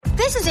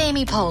This is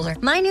Amy Poehler.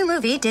 My new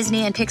movie,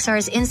 Disney and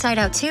Pixar's Inside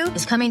Out 2,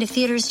 is coming to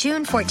theaters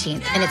June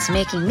 14th, and it's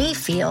making me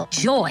feel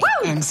joy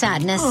and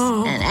sadness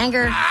and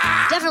anger,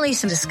 definitely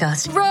some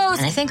disgust, and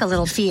I think a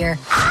little fear.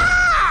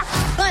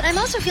 But I'm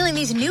also feeling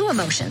these new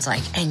emotions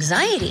like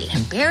anxiety,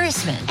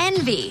 embarrassment,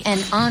 envy, and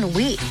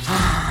ennui.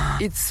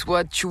 It's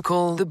what you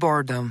call the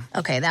boredom.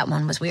 Okay, that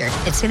one was weird.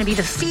 It's gonna be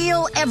the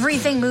feel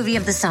everything movie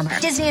of the summer.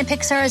 Disney and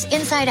Pixar's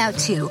Inside Out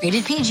 2.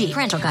 Rated PG.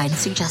 Parental guidance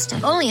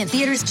suggested. Only in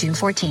theaters June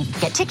 14th.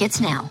 Get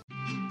tickets now.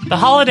 The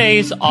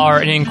holidays are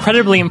an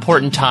incredibly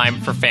important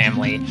time for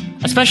family,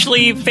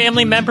 especially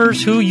family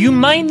members who you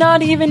might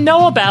not even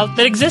know about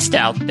that exist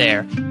out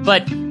there.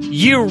 But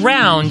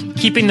year-round,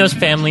 keeping those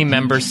family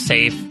members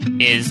safe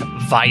is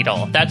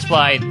vital. That's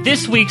why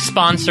this week's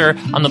sponsor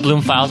on the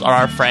Bloom Files are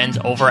our friends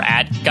over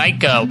at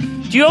Geico.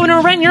 Do you own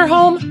or rent your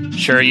home?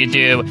 Sure you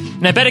do.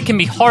 And I bet it can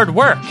be hard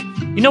work.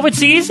 You know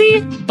what's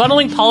easy?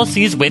 Bundling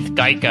policies with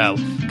Geico.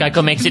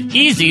 Geico makes it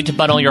easy to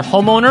bundle your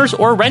homeowner's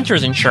or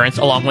renter's insurance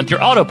along with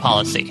your auto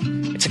policy.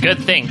 It's a good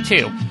thing,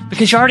 too,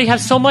 because you already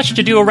have so much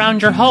to do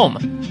around your home.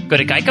 Go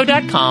to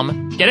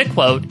geico.com, get a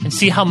quote, and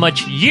see how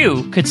much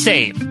you could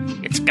save.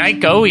 It's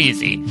Geico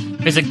easy.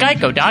 Visit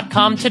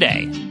geico.com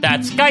today.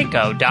 That's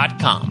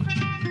geico.com.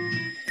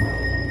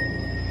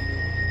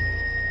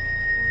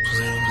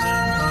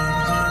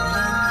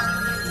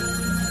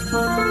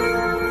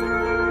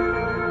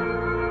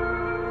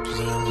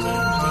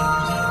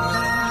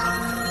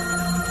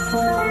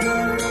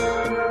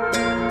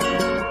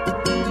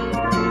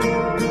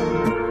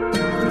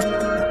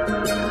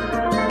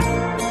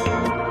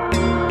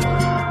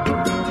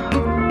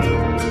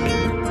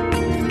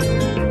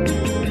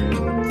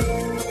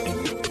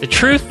 The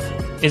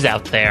truth is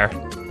out there.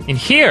 And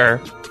here,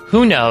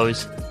 who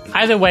knows?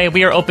 Either way,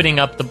 we are opening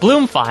up the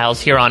Bloom Files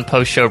here on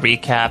Post-Show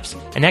Recaps,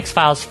 an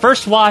X-Files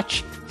First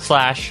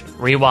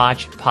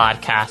Watch/Rewatch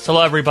podcast.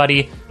 Hello,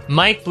 everybody.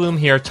 Mike Bloom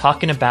here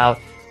talking about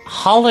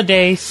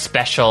holiday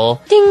special.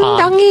 Ding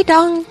dongy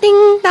dong,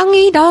 ding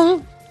dongy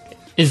dong.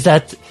 Is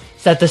that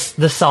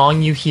the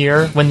song you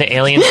hear when the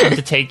aliens come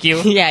to take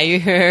you? Yeah,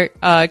 you hear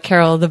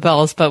Carol of the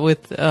Bells, but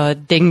with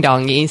ding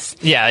dongies.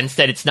 Yeah,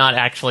 instead it's not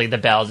actually the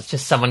bells, it's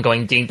just someone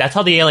going ding. That's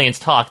how the aliens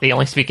talk. They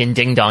only speak in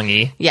ding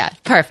dongy. Yeah,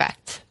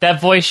 perfect.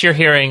 That voice you're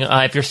hearing,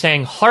 if you're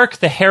saying, "Hark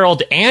the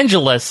Herald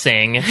Angela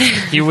sing,"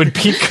 you would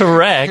be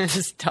correct. This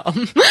is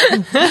dumb.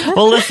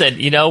 Well, listen,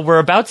 we're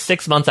about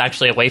 6 months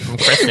actually away from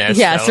Christmas.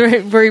 Yeah, so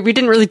we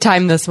didn't really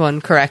time this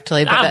one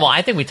correctly. But well,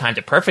 I think we timed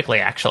it perfectly,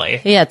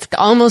 actually. Yeah, it's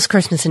almost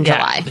Christmas in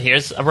July.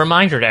 Here's a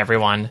reminder to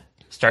everyone.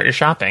 Start your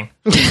shopping.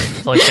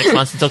 It's only 6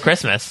 months until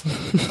Christmas.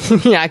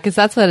 Yeah, because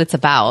that's what it's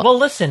about. Well,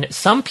 listen,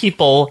 some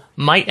people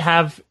might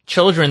have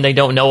children they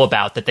don't know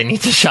about that they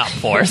need to shop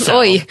for.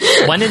 So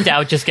when in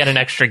doubt, just get an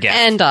extra gift.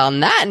 And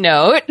on that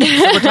note...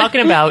 So we're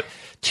talking about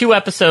 2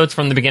 episodes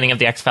from the beginning of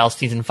the X-Files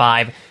Season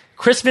 5,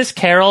 Christmas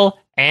Carol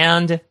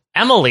and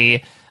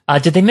Emily.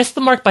 Did they miss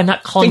the mark by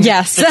not calling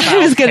Yes, the I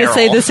was going to Carol?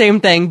 say the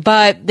same thing,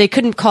 but they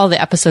couldn't call the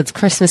episodes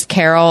Christmas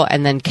Carol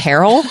and then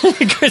Carol.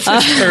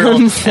 Christmas Carol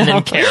and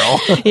then Carol.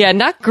 Yeah,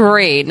 not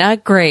great,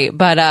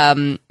 but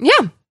yeah,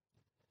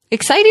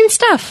 exciting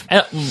stuff.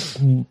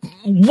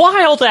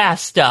 Wild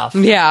ass stuff.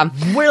 Yeah.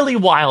 Really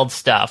wild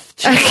stuff.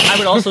 I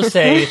would also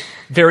say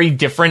very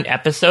different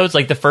episodes.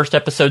 Like the first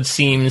episode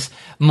seems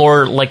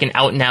more like an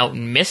out and out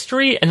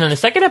mystery. And then the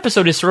second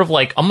episode is sort of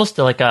like almost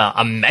like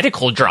a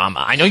medical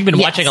drama. I know you've been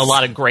watching a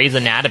lot of Grey's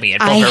Anatomy.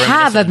 I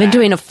have. I've been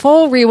doing a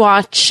full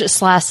rewatch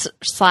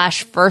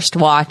slash first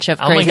watch of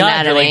Grey's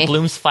Anatomy. You're like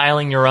Bloom's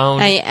filing your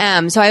own. I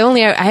am. So I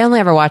only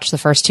ever watched the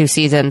first 2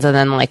 seasons and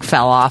then like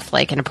fell off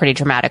like in a pretty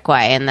dramatic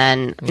way. And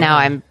then now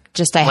I'm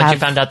just, Once you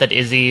found out that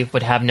Izzy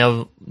would have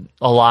no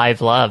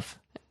alive love.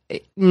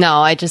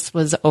 No, I just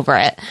was over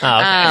it. Oh,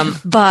 okay.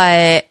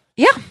 But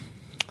yeah.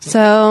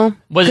 So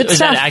was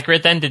that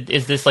accurate then?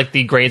 Is this like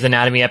the Grey's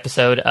Anatomy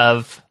episode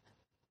of?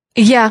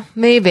 Yeah,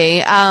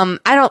 maybe. I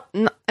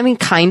mean,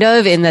 kind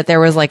of, in that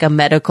there was like a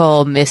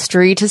medical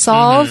mystery to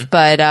solve,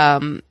 but a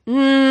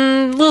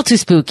little too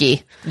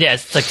spooky. Yeah,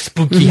 it's like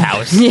Spooky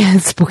House. Yeah,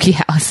 Spooky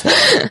House.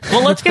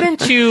 Well, let's get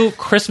into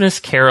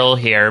Christmas Carol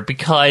here,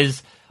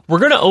 because we're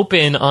going to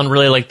open on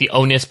really like the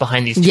onus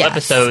behind these 2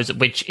 episodes,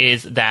 which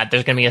is that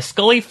there's going to be a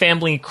Scully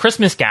family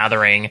Christmas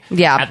gathering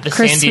at the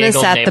Christmas San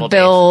Diego at Naval the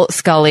Bill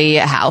Scully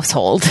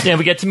household. Yeah,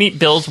 we get to meet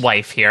Bill's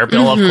wife here.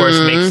 Bill, of course,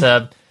 makes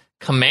a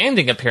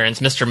commanding appearance,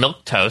 Mr.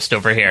 Milquetoast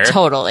over here.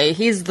 Totally.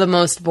 He's the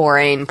most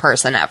boring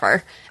person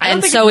ever.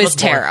 And so is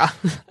Tara.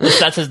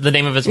 That's the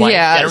name of his wife.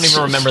 Yeah, I don't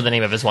even remember the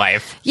name of his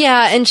wife.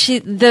 Yeah, and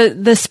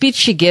the speech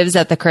she gives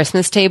at the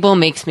Christmas table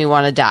makes me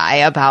want to die,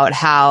 about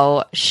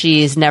how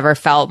she's never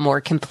felt more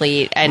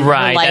complete and her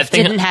life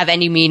didn't have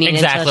any meaning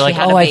until she had a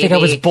baby. I think I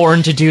was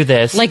born to do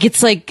this. Like,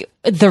 it's like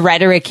the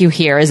rhetoric you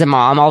hear as a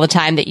mom all the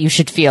time that you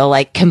should feel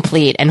like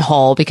complete and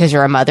whole because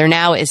you're a mother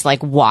now is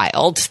like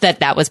wild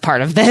that was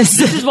part of this.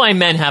 This is why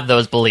men have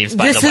those beliefs,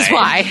 by the way. This is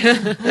why.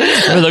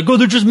 They're like, oh,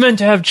 they're just meant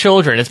to have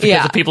children. It's because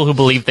Yeah. of people who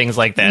believe things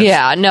like this.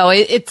 Yeah, no,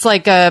 it's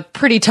like a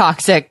pretty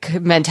toxic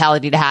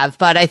mentality to have,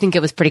 but I think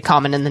it was pretty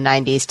common in the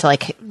 90s to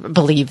like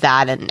believe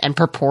that and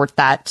purport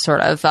that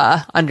sort of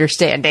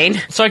understanding.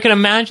 So I can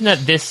imagine that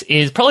this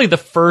is probably the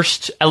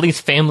first, at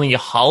least, family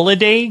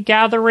holiday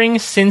gathering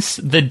since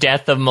the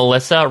death of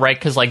Melissa, right?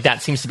 Because like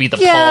that seems to be the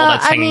pall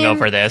that's hanging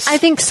over this. I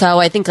think so.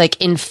 I think like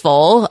in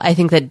full, I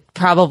think that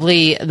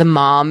probably the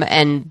mom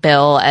and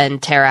Bill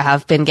and Tara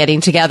have been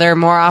getting together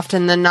more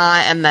often than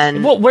not, and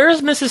then Well, where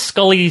is Mrs.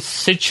 Scully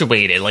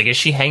situated? Like, is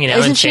she hanging out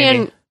in isn't she San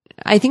Diego? in?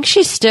 I think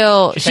she's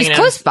hanging out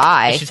close in-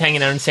 by. She's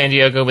hanging out in San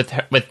Diego with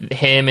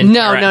him and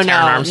Taron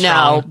Armstrong.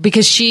 No,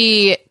 because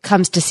she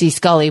comes to see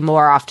Scully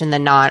more often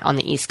than not on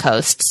the East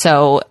Coast.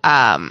 So,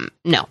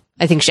 no,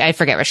 I think I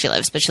forget where she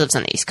lives, but she lives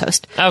on the East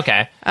Coast.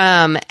 Okay.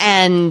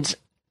 And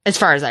as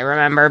far as I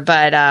remember,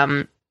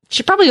 but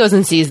she probably goes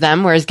and sees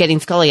them, whereas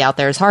getting Scully out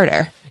there is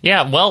harder.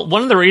 Yeah, well,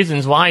 one of the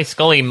reasons why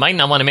Scully might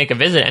not want to make a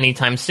visit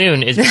anytime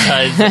soon is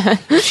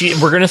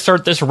because we're going to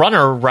start this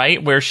runner,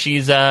 right, where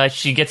she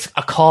gets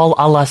a call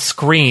a la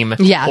Scream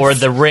Yes. or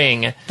The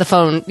Ring. The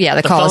phone,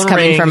 the call is phone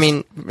coming from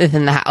rings.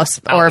 within the house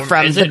or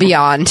from Is the it-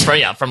 beyond.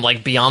 From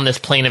like beyond this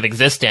plane of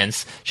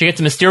existence. She gets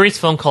a mysterious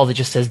phone call that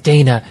just says,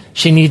 Dana,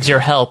 she needs your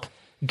help.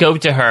 Go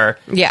to her.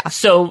 Yeah.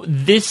 So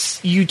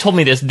you told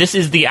me this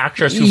is the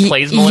actress who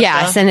plays Melissa?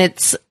 Yes, and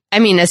it's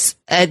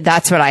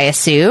that's what I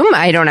assume.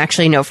 I don't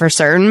actually know for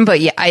certain, but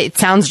yeah, it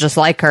sounds just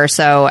like her.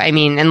 So, I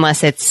mean,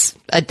 unless it's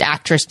an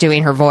actress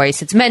doing her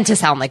voice, it's meant to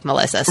sound like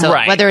Melissa. So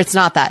Right. whether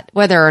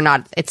or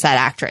not it's that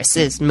actress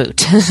is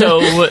moot.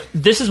 So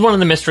this is one of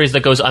the mysteries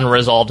that goes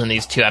unresolved in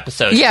these two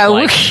episodes. Yeah,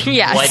 Like,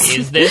 yes. What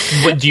is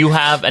this? Do you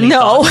have any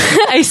No, thoughts?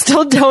 I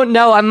still don't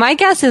know. My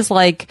guess is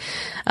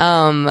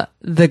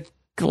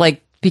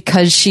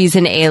because she's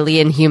an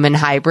alien human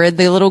hybrid,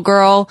 the little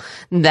girl,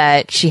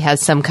 that she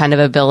has some kind of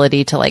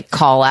ability to like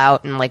call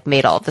out and like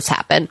made all of this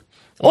happen.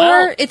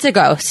 Well- Or it's a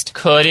ghost.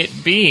 Could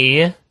it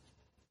be?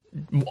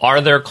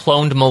 Are there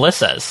cloned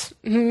Melissas?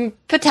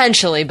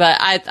 Potentially, but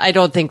I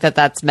don't think that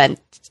that's meant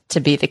to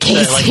be the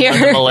case Like here.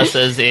 one of the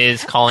Melissas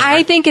is calling her.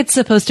 I think it's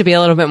supposed to be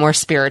a little bit more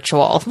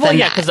spiritual. Well, than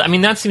yeah, that. because I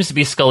mean that seems to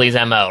be Scully's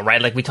MO,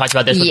 right? Like we talked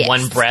about this with Yes.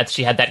 One Breath.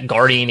 She had that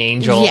guardian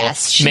angel.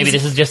 Yes, Maybe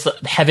this is just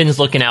heaven's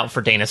looking out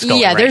for Dana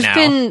Scully. Yeah,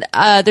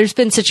 right there's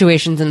been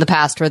situations in the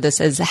past where this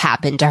has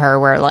happened to her,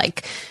 where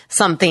like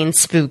something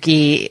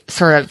spooky,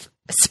 sort of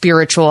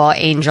spiritual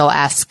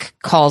angel-esque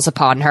calls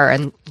upon her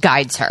and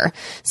guides her.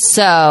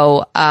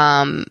 So,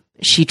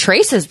 she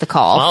traces the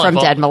call Well, from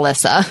if dead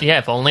Melissa. Yeah,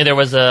 if only there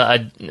was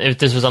if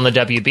this was on the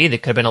WB, there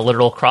could have been a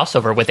literal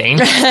crossover with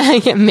Angel.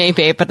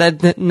 Maybe,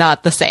 but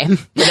not the same.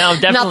 No,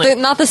 definitely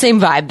not the same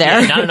vibe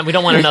there. we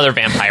don't want another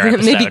vampire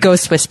episode. Maybe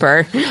Ghost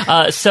Whisperer.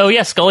 So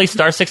yeah, Scully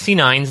Star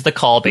 69's the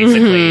call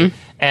basically, Mm-hmm.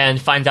 and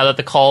finds out that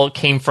the call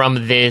came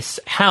from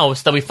this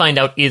house that we find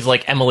out is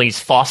like Emily's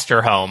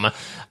foster home,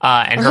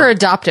 and Her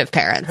adoptive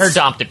parents. her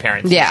adopted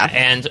parents.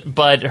 Yeah.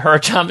 But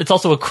it's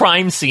also a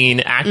crime scene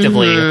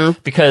actively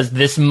Mm-hmm. because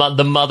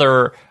the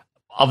mother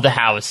of the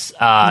house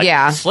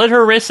Yeah. slit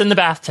her wrists in the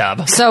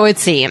bathtub. So it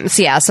seems,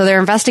 yeah. So they're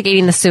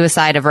investigating the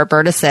suicide of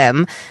Roberta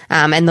Sim,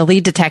 and the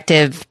lead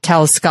detective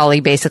tells Scully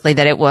basically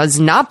that it was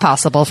not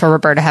possible for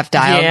Roberta to have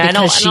died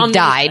because she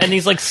died. And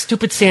these like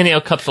stupid San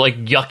Diego cups are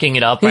like yucking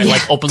it up, right? Yeah,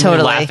 Like openly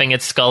totally. laughing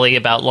at Scully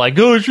about like,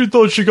 oh, she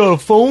thought she got a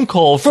phone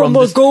call from a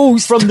this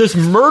ghost. from this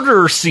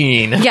murder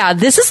scene. Yeah,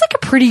 this is like a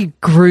pretty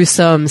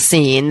gruesome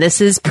scene.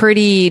 This is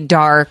pretty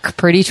dark,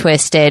 pretty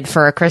twisted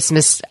for a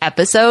Christmas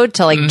episode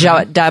to like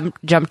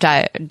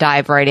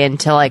dive right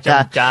into like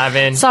Dive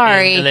in.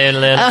 Sorry. In.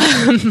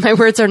 my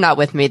words are not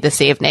with me this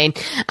evening.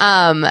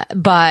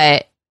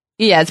 But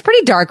yeah, it's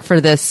pretty dark for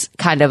this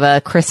kind of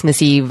a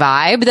Christmassy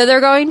vibe that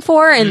they're going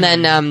for. And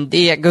then,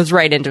 it goes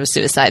right into a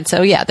suicide.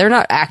 So yeah, they're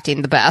not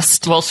acting the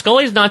best. Well,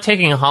 Scully's not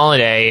taking a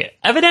holiday.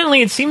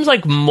 Evidently, it seems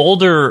like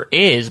Mulder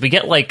is. We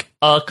get like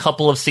a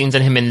couple of scenes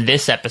of him in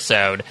this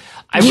episode.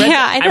 I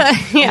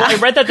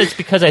read that that's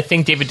because I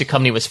think David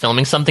Duchovny was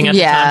filming something at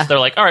the time. So they're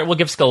like, all right, we'll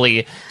give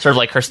Scully sort of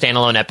like her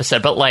standalone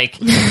episode. But like,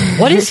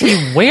 what is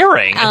he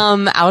wearing?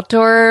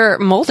 Outdoor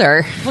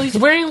Mulder. Well, he's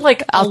wearing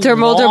like Outdoor a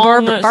Mulder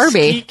long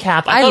Barbie. ski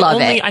cap. I thought love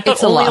only, it. I thought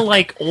It's a only look.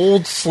 like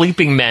old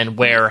sleeping men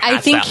wear hats I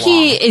think that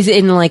he long. is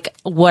in like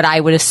what I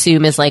would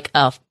assume is like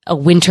a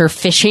winter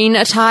fishing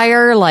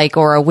attire, like,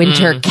 or a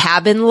winter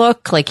cabin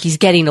look. Like he's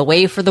getting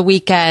away for the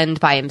weekend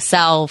by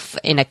himself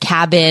in a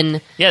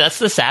cabin. Yeah, that's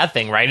the sad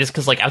thing, right? Is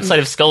because like outside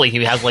of Scully,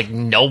 he has like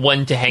no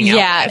one to hang out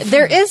Yeah, with.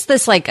 there is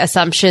this like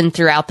assumption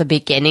throughout the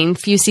beginning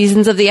few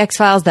seasons of the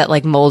X-Files that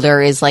like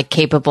Mulder is like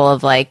capable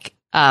of like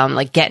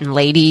getting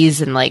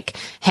ladies and like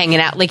hanging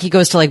out. Like he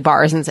goes to like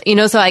bars and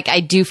so like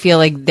I do feel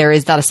like there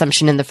is that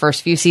assumption in the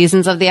first few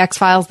seasons of the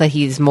X-Files that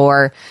he's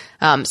more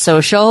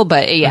social,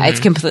 but yeah,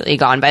 it's completely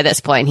gone by this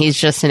point. He's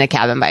just in a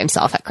cabin by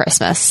himself at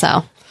Christmas.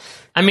 So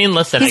I mean,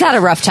 listen. He's had a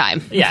rough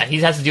time. Yeah, he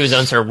has to do his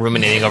own sort of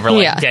ruminating over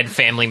like Yeah. dead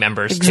family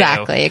members.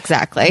 Exactly,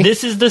 exactly.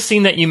 This is the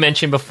scene that you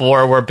mentioned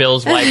before where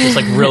Bill's wife is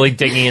like really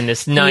digging in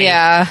this knife.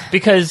 Yeah.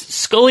 Because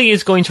Scully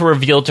is going to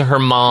reveal to her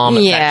mom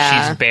Yeah.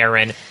 that she's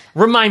barren.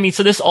 Remind me,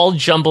 so this all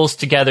jumbles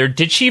together.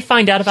 Did she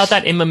find out about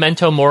that in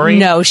Memento Mori?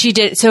 No, she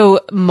did.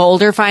 So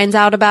Mulder finds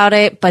out about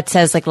it, but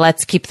says like,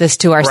 let's keep this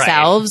to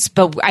ourselves.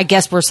 But I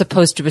guess we're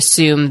supposed to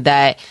assume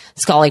that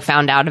Scully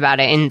found out about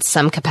it in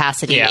some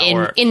capacity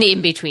in the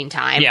in-between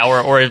time. Yeah,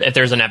 or if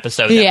there's an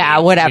episode.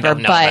 That whatever. We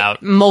don't know but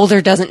about.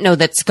 Mulder doesn't know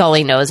that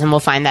Scully knows, and we'll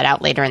find that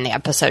out later in the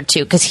episode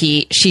too, because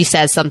she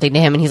says something to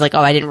him, and he's like,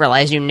 "Oh, I didn't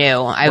realize you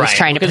knew. I was Right.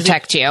 trying to Because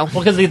protect you." Well,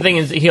 because the thing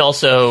is, he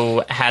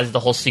also has the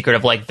whole secret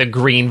of like the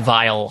green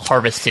vial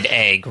harvested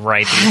egg,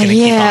 right? That he's going to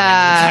keep on the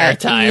entire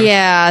time.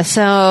 Yeah.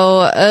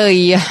 So,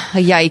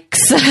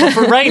 yikes.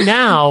 For right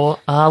now,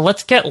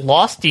 let's get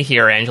losty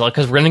here, Angela,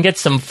 because we're going to get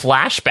some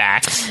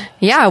flashbacks.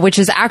 Yeah, which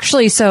is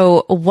actually,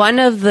 so one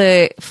of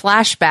the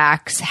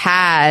flashbacks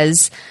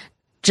has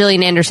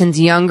Gillian Anderson's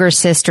younger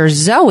sister,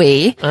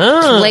 Zoe,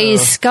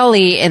 plays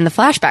Scully in the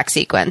flashback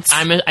sequence.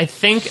 I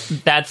think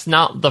that's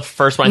not the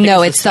first one. I think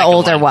No, it's it's the second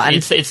older one.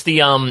 It's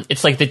the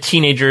it's like the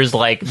teenagers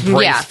like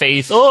brace Yeah.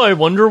 face. Oh, I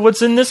wonder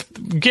what's in this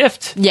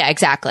gift. Yeah,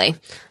 exactly.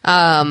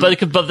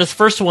 But this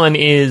first one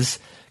is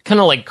kind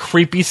of like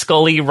creepy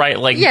Scully, right?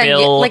 Like Yeah,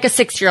 Bill, like a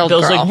 6-year-old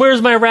Bill's girl. like,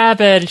 "Where's my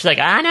rabbit?" And she's like,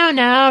 "I don't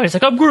know." He's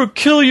like, "I'm gonna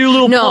kill you,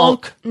 little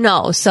punk."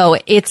 No, so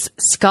it's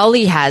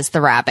Scully has the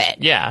rabbit.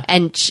 Yeah.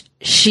 And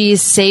she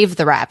saved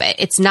the rabbit.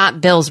 It's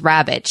not Bill's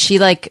rabbit. She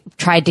like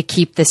tried to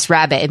keep this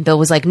rabbit, and Bill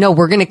was like, "No,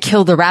 we're going to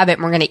kill the rabbit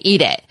and we're going to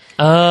eat it."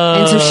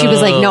 And so she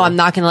was like, "No, I'm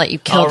not going to let you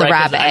kill the right,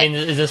 'cause, rabbit." I mean,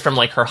 is this from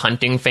like her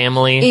hunting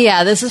family?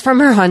 Yeah, this is from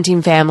her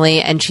hunting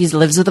family, and she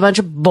lives with a bunch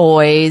of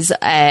boys,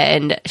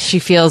 and she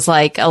feels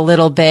like a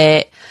little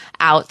bit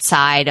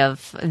outside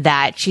of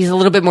that. She's a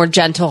little bit more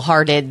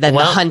gentle-hearted than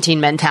the hunting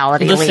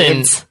mentality Listen,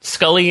 leads.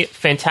 Scully,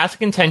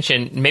 fantastic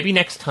intention. Maybe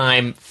next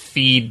time,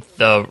 feed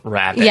the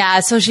rabbit. Yeah,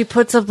 so she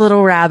puts a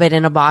little rabbit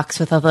in a box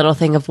with a little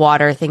thing of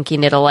water,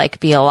 thinking it'll like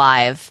be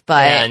alive,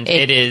 but And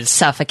it is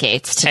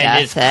suffocates to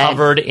and death. is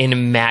covered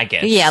in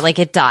maggots. Yeah, like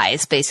it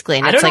dies basically.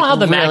 And I it's don't know like how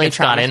the really maggots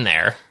got in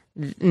there.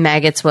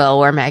 Maggots will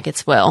where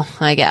maggots will,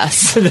 I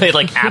guess. They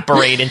like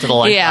apparate into the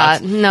lunchbox. Yeah,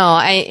 no,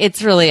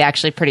 it's really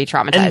actually pretty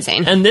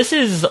traumatizing. And this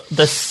is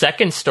the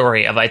second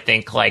story of, I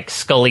think, like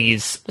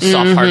Scully's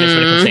soft-heartedness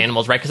when it comes to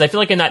animals, right? Because I feel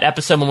like in that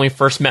episode when we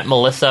first met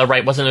Melissa,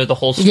 right, wasn't there the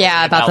whole story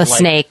Yeah, about the like,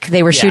 snake.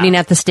 They were Yeah. shooting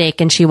at the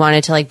snake, and she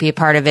wanted to like be a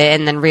part of it,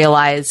 and then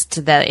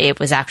realized that it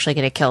was actually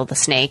going to kill the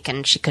snake,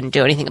 and she couldn't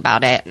do anything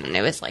about it, and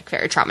it was like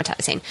very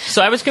traumatizing.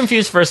 So I was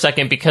confused for a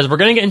second because we're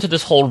going to get into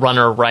this whole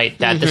runner, right?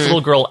 That this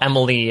little girl,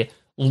 Emily,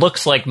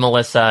 looks like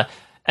Melissa.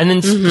 And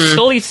then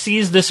Scully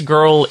sees this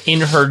girl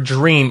in her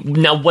dream.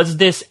 Now, was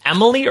this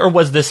Emily or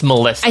was this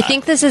Melissa? I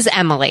think this is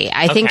Emily.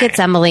 I think Okay. it's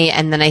Emily,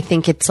 and then I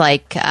think it's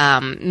like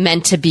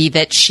meant to be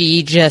that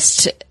she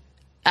just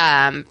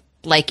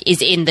like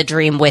is in the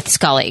dream with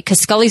Scully, because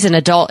Scully's an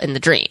adult in the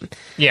dream.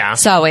 Yeah.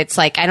 So it's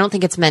like, I don't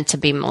think it's meant to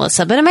be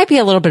Melissa, but it might be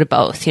a little bit of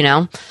both, you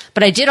know?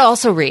 But I did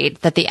also read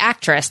that the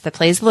actress that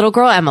plays the little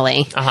girl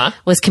Emily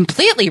was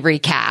completely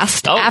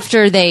recast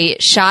after they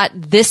shot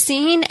this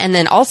scene, and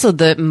then also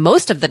the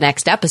most of the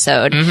next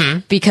episode,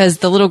 because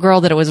the little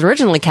girl that it was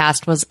originally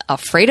cast was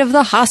afraid of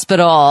the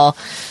hospital.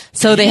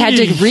 So they had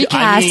to Yeesh. recast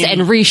I mean-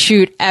 and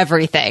reshoot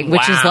everything,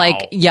 which is Wow.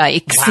 like,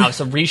 yikes. Wow,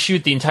 so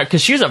reshoot the entire...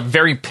 Because she was a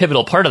very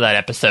pivotal part of that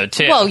episode,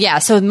 too. Well, yeah.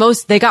 So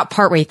they got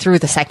partway through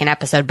the second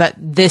episode, but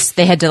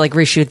they had to like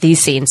reshoot these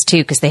scenes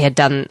too, because they had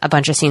done a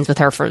bunch of scenes with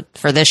her for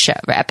this show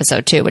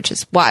episode too, which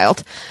is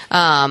wild.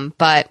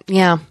 But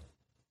yeah.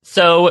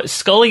 So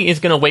Scully is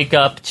going to wake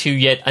up to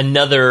yet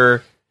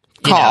another...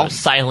 Call.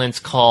 silence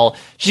call.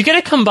 She's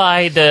gonna come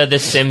by the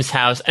Sims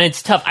house, and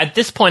it's tough. At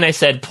this point, I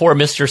said, "Poor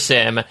Mr.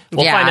 Sim."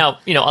 We'll Yeah. find out,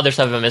 other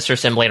stuff about Mr.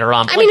 Sim later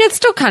on. I mean, it's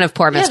still kind of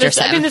poor Yeah, Mr.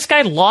 Sim. I mean, this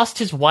guy lost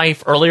his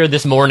wife earlier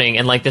this morning,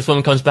 and like this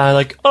woman comes by,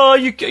 like, "Oh,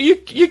 you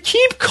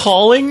keep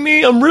calling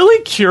me. I'm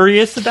really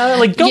curious about it."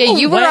 Like, go yeah,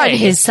 you were away. on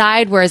his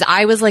side, whereas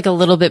I was like a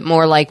little bit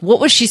more like, what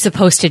was she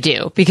supposed to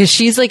do? Because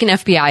she's like an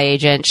FBI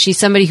agent. She's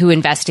somebody who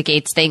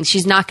investigates things.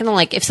 She's not going to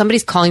like, if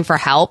somebody's calling for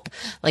help,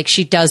 like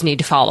she does need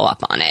to follow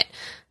up on it.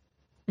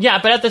 Yeah,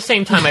 but at the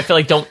same time, I feel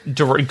like don't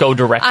go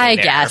directly. I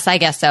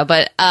guess so.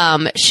 But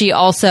she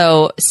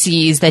also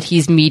sees that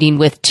he's meeting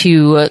with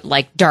two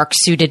like dark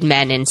suited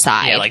men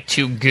inside. Yeah, like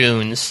two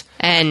goons.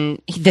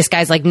 And this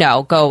guy's like,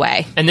 no, go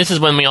away. And this is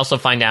when we also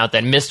find out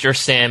that Mr.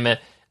 Sim,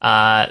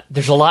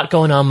 there's a lot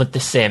going on with the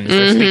Sims.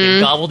 They're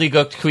speaking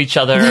gobbledygook to each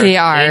other. They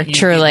are,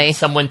 truly.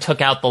 Someone took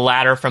out the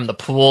ladder from the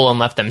pool and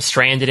left them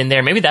stranded in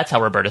there. Maybe that's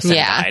how Roberta Sim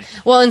died.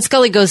 Well, and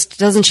Scully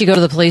doesn't she go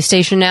to the police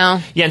station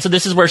now? Yeah, and so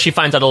this is where she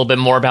finds out a little bit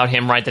more about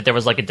him, right? That there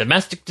was like a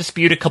domestic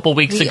dispute a couple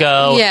weeks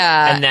ago.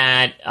 Yeah. And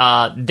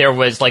that there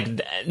was like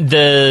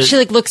the... She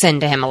like looks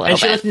into him a little and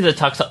she bit. listens to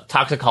the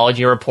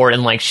toxicology report,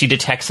 and like she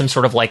detects some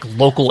sort of like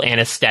local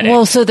anesthetic.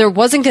 Well, so there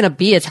wasn't going to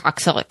be a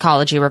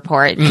toxicology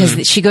report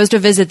because she goes to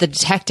visit the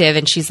detective detective,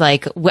 and she's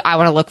like, I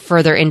want to look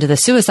further into the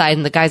suicide.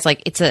 And the guy's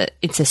like, it's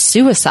a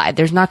suicide.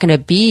 There's not going to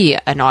be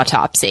an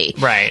autopsy.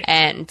 Right.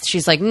 And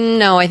she's like,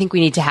 no, I think we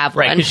need to have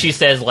Right, one. because she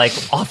says, like,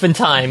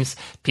 oftentimes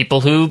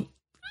people who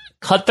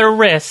cut their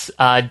wrists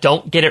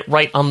don't get it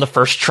right on the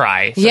first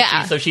try.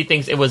 So she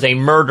thinks it was a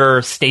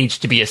murder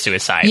staged to be a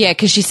suicide. Yeah,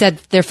 because she said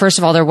first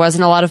of all, there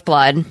wasn't a lot of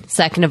blood.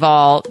 Second of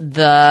all,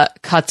 the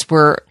cuts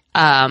were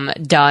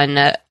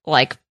done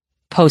like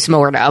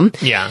post-mortem.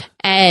 Yeah.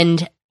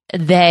 And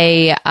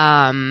they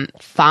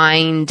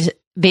find,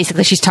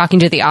 basically she's talking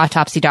to the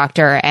autopsy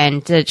doctor,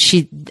 and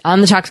she,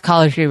 on the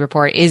toxicology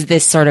report, is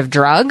this sort of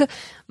drug,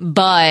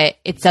 but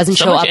it doesn't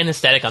So show much up.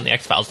 anesthetic on the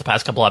X-Files the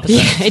past couple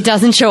episodes. It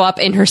doesn't show up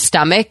in her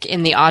stomach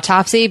in the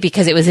autopsy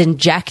because it was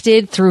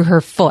injected through her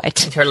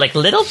foot. Her, like,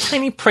 little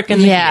tiny prick in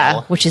the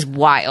heel. Which is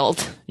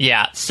wild.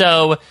 Yeah,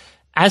 so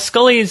as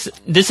Scully's,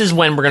 this is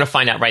when we're going to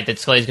find out, right, that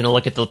Scully's going to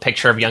look at the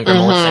picture of younger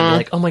Melissa and be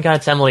like, oh my god,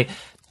 it's Emily.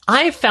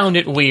 I found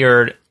it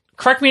weird,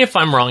 correct me if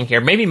I'm wrong here,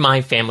 maybe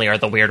my family are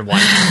the weird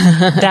ones,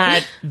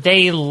 that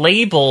they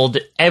labeled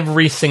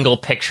every single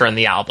picture in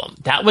the album.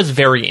 That was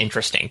very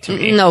interesting to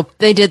me. No,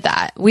 they did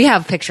that. We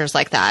have pictures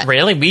like that.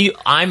 Really?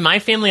 My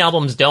family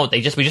albums don't.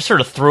 We just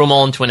sort of threw them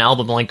all into an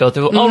album and like go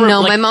through. No,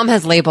 like, my mom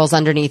has labels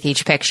underneath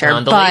each picture.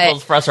 the but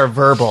labels for us are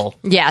verbal.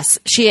 yes,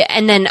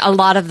 and then a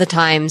lot of the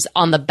times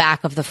on the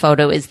back of the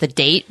photo is the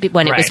date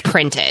when it was Right.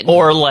 printed.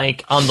 Or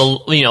like on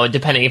the,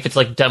 depending if it's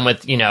like done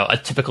with, a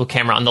typical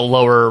camera on the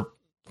lower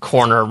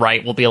corner,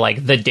 right, will be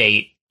like the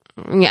date.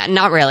 Yeah,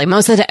 not really.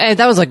 Most of the time,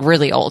 that was like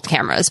really old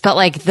cameras, but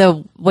like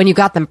when you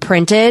got them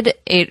printed,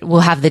 it will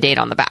have the date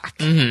on the back.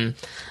 Mm-hmm.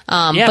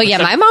 But yeah,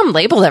 my mom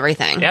labeled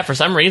everything. Yeah, for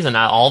some reason,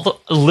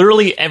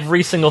 literally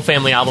every single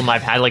family album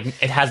I've had, like,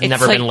 it has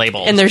never like, been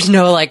labeled. and there's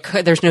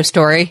no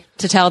story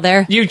to tell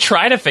there. You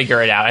try to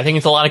figure it out. I think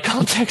it's a lot of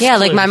context. Yeah,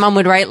 like my mom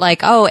would write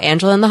like, "Oh,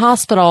 Angela in the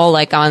hospital,"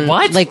 like on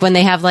What? like when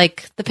they have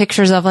like the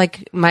pictures of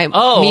like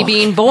me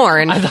being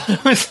born. I thought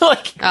it was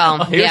like,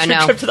 here's yeah, your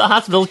no. trip to the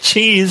hospital.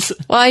 Cheese.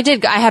 Well, I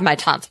had my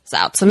tonsils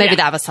out, so maybe Yeah.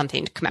 that was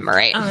something to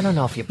commemorate. I don't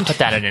know if you put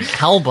that in an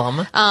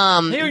album.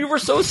 You were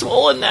so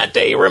swollen that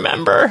day.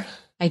 Remember?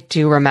 I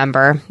do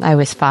remember. I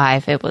was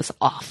 5. It was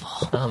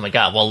awful. Oh my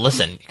god. Well,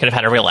 listen, you could have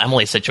had a real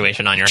Emily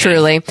situation on your hands.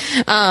 Truly.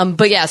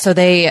 But yeah, so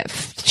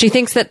she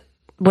thinks that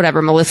whatever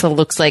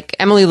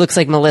Emily looks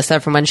like Melissa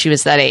from when she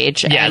was that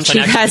age. Yeah, and so she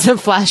now has a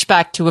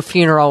flashback to a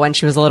funeral when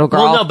she was a little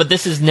girl. Well, no, but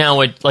this is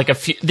now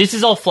this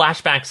is all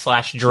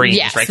flashback / dreams,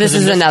 Yes, right? this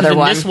 'Cause is another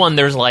one. In this one,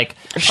 there's like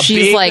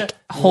She's, big like,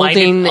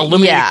 holding- lighted,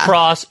 illuminated yeah.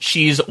 cross.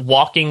 She's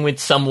walking with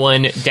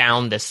someone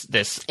down this.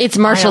 It's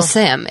Marshall aisle.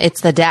 Sim.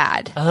 It's the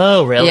dad.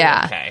 Oh, really?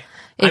 Yeah. Okay.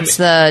 It's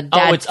the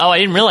dad. I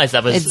didn't realize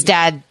that was It's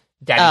Daddy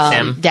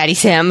Sim. Daddy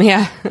Sim,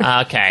 yeah.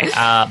 Okay,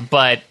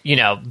 but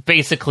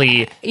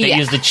basically they Yeah.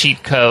 used the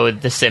cheat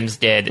code the Sims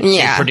did to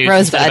Yeah, produce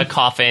Rosebud. instead of a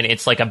coffin,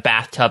 it's like a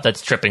bathtub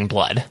that's dripping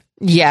blood.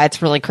 Yeah,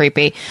 it's really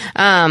creepy.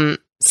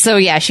 So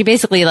yeah, she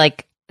basically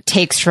like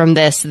takes from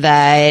this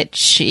that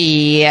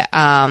she,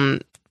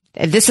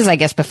 this is, I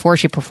guess, before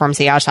she performs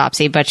the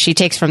autopsy, but she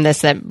takes from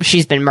this that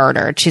she's been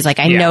murdered. She's like,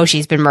 I know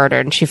she's been murdered,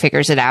 and she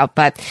figures it out.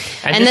 But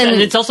And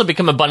it's also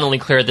become abundantly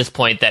clear at this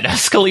point that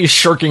Scully is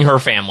shirking her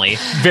family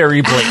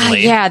very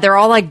blatantly. yeah, they're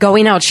all like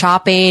going out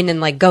shopping and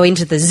like going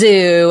to the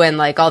zoo and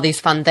like all these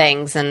fun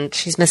things, and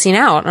she's missing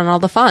out on all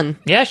the fun.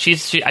 Yeah,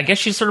 I guess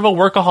she's sort of a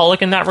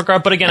workaholic in that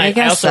regard. But again, I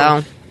guess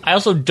so. I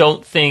also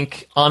don't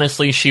think,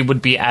 honestly, she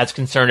would be as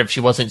concerned if she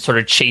wasn't sort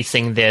of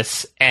chasing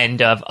this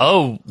end of,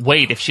 oh,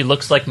 wait, if she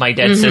looks like my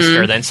dead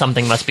sister, then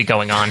something must be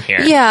going on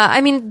here. Yeah, I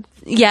mean,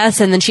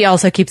 yes, and then she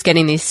also keeps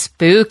getting these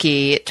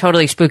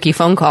totally spooky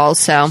phone calls.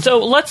 So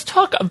let's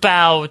talk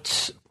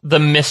about the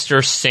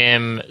Mr.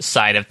 Sim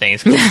side of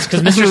things,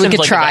 because Mr. We Sim's could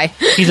like try.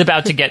 he's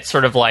about to get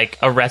sort of like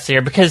arrested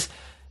here because.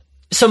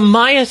 So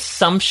my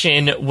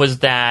assumption was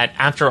that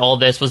after all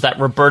this was that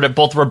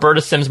both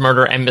Roberta Sims'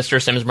 murder and Mr.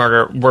 Sims'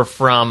 murder were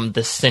from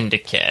the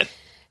syndicate.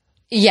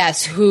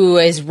 yes, who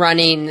is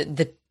running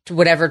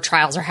whatever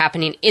trials are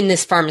happening in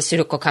this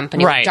pharmaceutical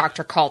company, Right. with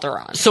Dr.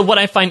 Calderon. So what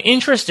I find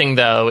interesting,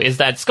 though, is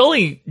that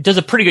Scully does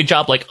a pretty good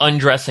job, like,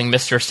 undressing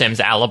Mr. Sims'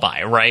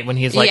 alibi, right? When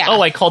he's like, Yeah.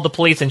 oh, I called the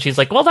police, and she's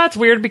like, well, that's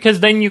weird, because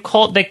then he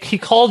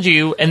called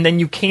you, and then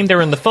you came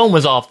there and the phone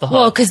was off the hook.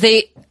 Well, because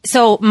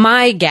so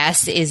my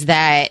guess is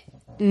that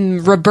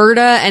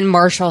Roberta and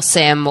Marshall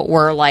Sim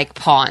were like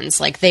pawns.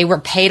 Like they were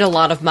paid a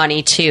lot of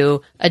money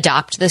to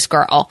adopt this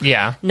girl.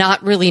 Yeah.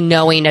 Not really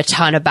knowing a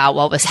ton about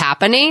what was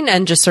happening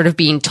and just sort of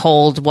being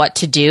told what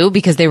to do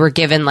because they were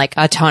given like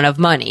a ton of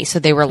money. So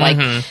they were like,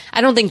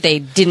 I don't think they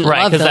didn't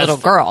love the little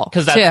girl.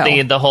 Because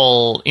that's the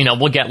whole,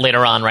 we'll get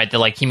later on, right? That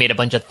like he made a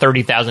bunch of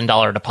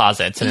 $30,000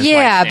 deposits. In his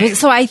wife's name. But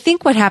so I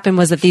think what happened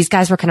was that these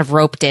guys were kind of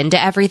roped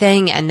into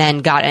everything and then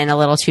got in a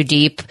little too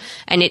deep.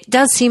 And it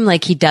does seem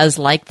like he does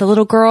like the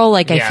little girl.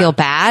 Like I Yeah. feel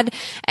bad.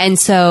 And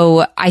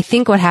so I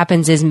think what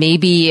happens is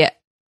maybe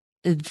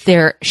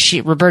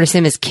Roberta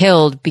Sim is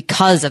killed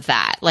because of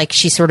that. Like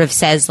she sort of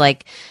says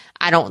like,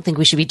 I don't think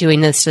we should be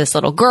doing this to this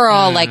little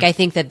girl. Like, I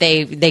think that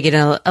they get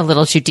a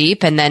little too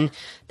deep, and then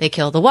they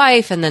kill the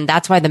wife, and then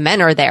that's why the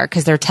men are there,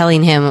 because they're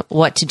telling him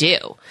what to do.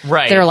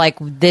 Right. They're like,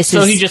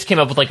 So he just came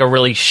up with like a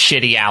really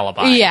shitty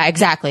alibi. Yeah,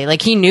 exactly.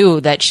 Like, he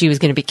knew that she was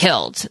going to be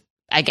killed,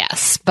 I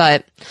guess.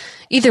 But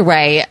either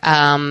way,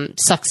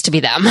 sucks to be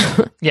them.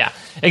 Yeah,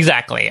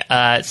 exactly.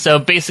 So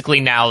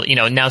basically now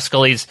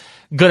Scully's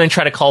going to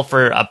try to call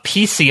for a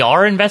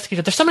PCR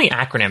investigation. There's so many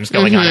acronyms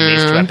going on in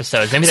these 2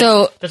 episodes. Maybe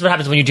that's what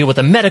happens when you deal with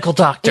a medical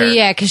doctor.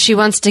 Yeah, because she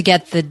wants to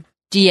get the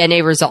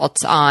DNA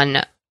results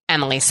on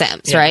Emily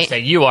Sims, right?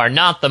 Say, you are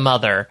not the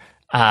mother,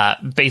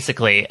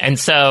 basically. And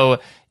so,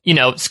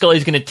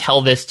 Scully's going to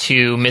tell this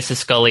to Mrs.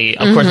 Scully.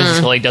 Of course, Mrs.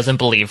 Scully doesn't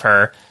believe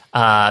her.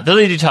 Though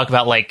they do talk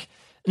about, like,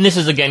 and this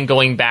is, again,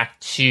 going back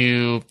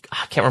to,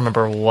 I can't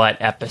remember what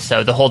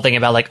episode, the whole thing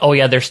about, like, oh,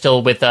 yeah, they're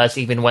still with us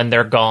even when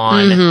they're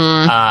gone.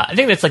 I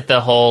think that's, like,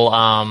 the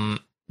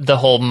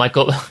whole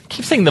Michael, I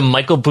keep saying the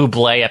Michael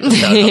Bublé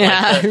episode.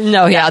 Yeah.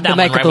 The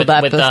Michael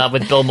Bublé episode.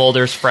 With Bill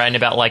Mulder's friend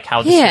about, like,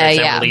 how the spirits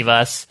never leave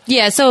us.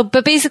 Yeah, so,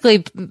 but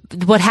basically,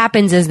 what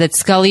happens is that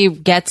Scully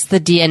gets the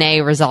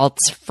DNA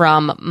results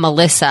from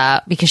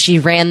Melissa because she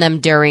ran them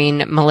during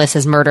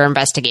Melissa's murder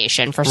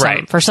investigation for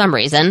some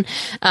reason.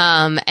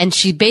 And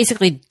she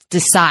basically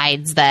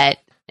decides that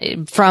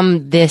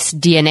from this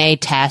DNA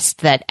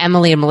test that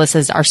Emily and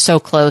Melissa's are so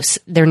close,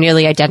 they're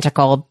nearly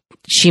identical.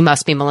 She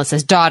must be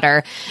Melissa's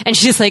daughter. And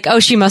she's like, oh,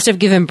 she must have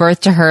given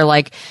birth to her,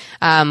 like,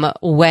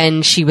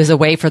 when she was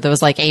away for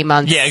those, like, 8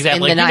 months. Yeah,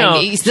 exactly. In the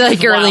 90s,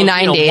 like, early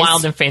 90s.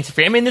 Wild and fancy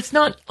free. I mean, it's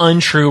not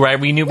untrue, right?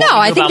 We knew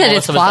I think about that Melissa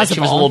it's was plausible. that she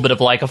was a little bit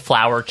of, like, a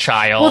flower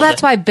child. Well,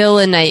 that's why Bill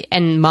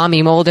and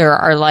Mommy Mulder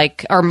are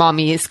like, or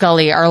Mommy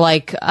Scully are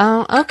like,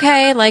 oh,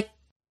 okay, like,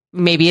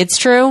 maybe it's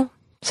true.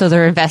 So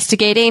they're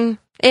investigating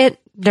it.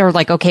 They're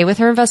like okay with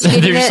her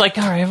investigating. They're just it. like,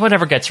 all right,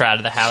 whatever gets her out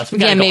of the house. We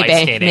gotta go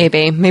ice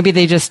skating. Maybe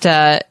they just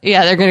they're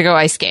gonna go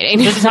ice skating.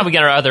 This is how we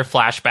get our other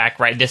flashback,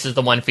 right? This is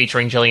the one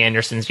featuring Gillian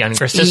Anderson's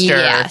younger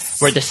sister,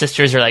 where the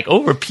sisters are like,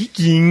 oh, we're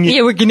peeking.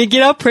 Yeah, we're gonna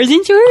get our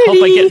presents early.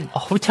 Hope I get a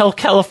Hotel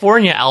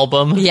California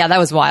album. Yeah, that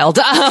was wild.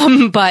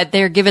 But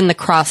they're given the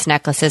cross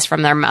necklaces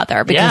from their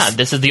mother. Because,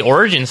 this is the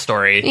origin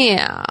story.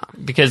 Yeah,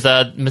 because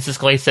Mrs.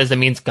 Clay says it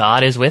means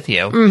God is with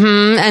you.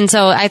 Mm-hmm. And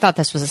so I thought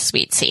this was a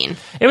sweet scene.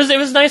 It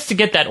was nice to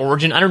get that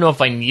origin. I don't know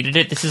if I needed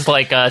it. This is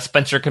like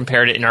Spencer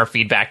compared it in our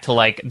feedback to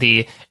like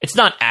it's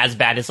not as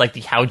bad as like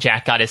the How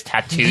Jack Got His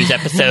Tattoos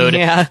episode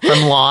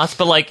from Lost,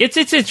 but like it's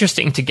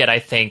interesting to get, I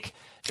think.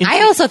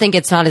 I also think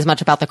it's not as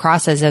much about the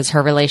crosses as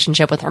her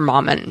relationship with her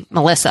mom and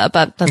Melissa,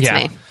 but that's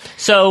me.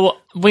 So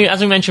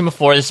as we mentioned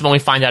before, this is when we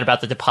find out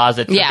about the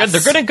deposits. Yes.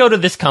 They're going to go to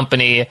this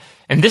company,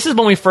 and this is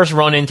when we first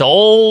run into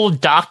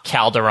old Doc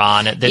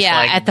Calderon at this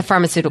at the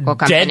pharmaceutical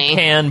company.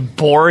 Deadpan,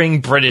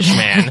 boring British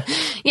man.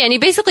 Yeah, and he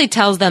basically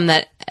tells them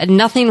that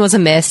nothing was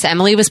amiss.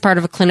 Emily was part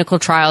of a clinical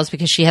trials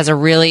because she has a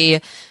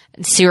really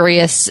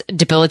serious,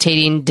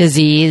 debilitating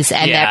disease,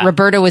 and that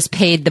Roberta was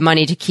paid the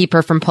money to keep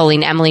her from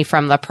pulling Emily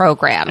from the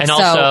program. And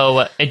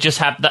also, it just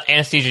the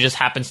anesthesia just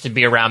happens to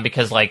be around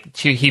because, like,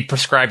 he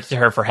prescribed to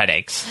her for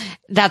headaches.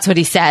 That's what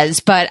he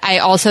says. But I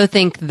also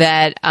think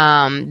that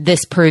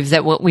this proves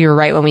that we were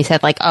right when we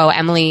said, like, oh,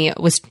 Emily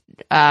was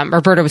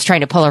Roberta was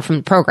trying to pull her from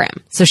the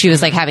program, so she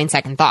was like having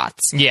second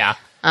thoughts. Yeah.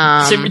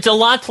 So it's a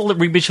lot to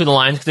read between the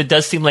lines because it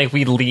does seem like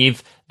we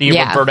leave the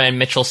Roberta and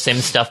Mitchell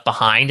Sims stuff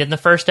behind in the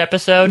first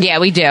episode. Yeah,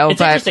 we do. It's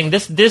interesting.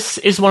 This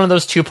is one of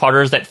those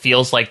two-parters that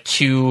feels like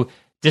two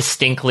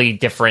distinctly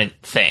different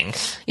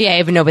things. Yeah,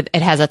 even though it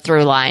has a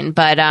through line.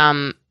 But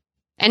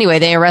anyway,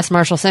 they arrest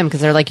Marshall Sim because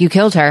they're like, you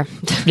killed her.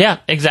 Yeah,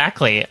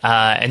 exactly.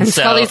 And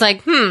so Scully's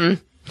like,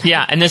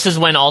 Yeah, and this is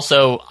when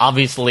also,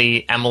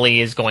 obviously,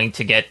 Emily is going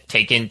to get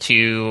taken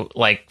to,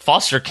 like,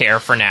 foster care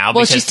for now.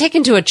 Well, she's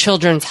taken to a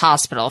children's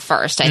hospital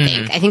first, I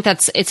think. I think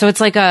that's it. So it's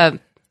like a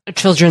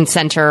children's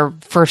center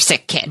for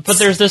sick kids. But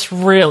there's this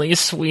really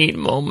sweet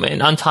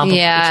moment on top of it's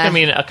going to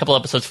be a couple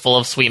episodes full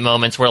of sweet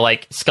moments where,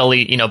 like,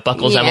 Scully,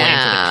 buckles Emily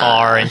into the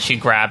car and she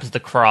grabs the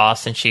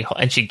cross and she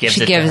gives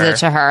it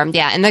to her.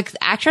 Yeah, and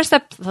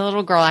the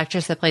little girl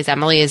actress that plays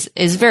Emily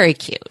is very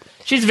cute.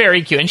 She's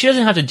very cute, and she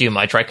doesn't have to do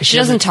much, right? Because she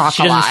doesn't talk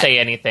a lot. She doesn't say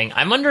anything.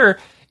 I wonder,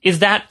 is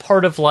that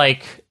part of,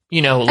 like,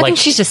 I think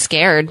she's just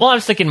scared. Well, I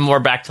was thinking more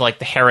back to, like,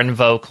 the Heron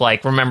Vogue,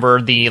 like,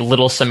 remember the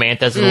little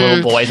Samanthas and the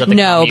little boys at the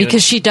No, commune?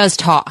 because she does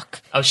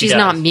talk. Oh, she's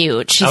not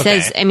mute. She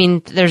says, I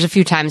mean, there's a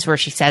few times where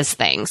she says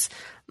things.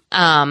 But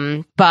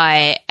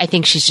I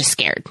think she's just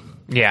scared.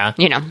 Yeah.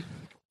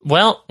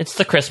 Well, it's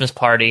the Christmas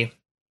party.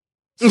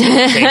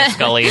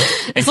 Scully.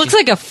 This looks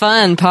like a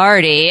fun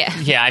party.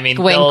 Yeah, I mean,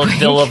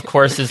 Bill, of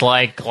course, is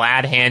like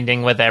glad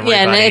handing with everybody.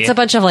 Yeah, and it's a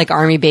bunch of like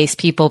army-based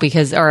people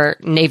or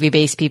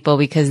Navy-based people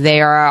because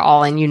they are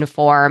all in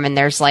uniform and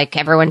there's like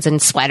everyone's in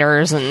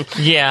sweaters and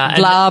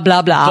blah,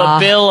 blah, blah. But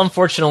Bill,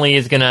 unfortunately,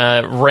 is going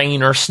to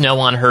rain or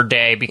snow on her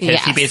day because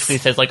he basically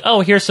says like,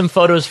 oh, here's some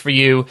photos for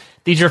you.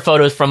 These are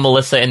photos from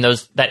Melissa in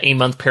that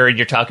 8-month period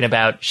you're talking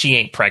about. She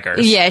ain't preggers.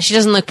 Yeah, she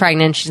doesn't look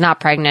pregnant. She's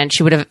not pregnant.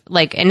 She would have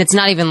and it's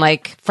not even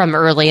like from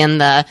early in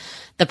the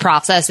the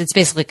process. It's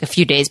basically like a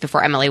few days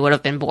before Emily would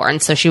have been born,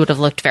 so she would have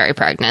looked very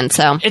pregnant.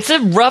 So it's a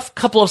rough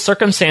couple of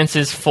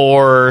circumstances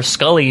for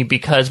Scully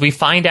because we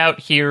find out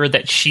here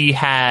that she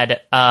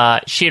had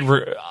sent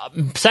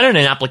in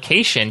an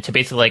application to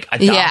basically like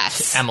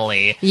adopt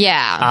Emily.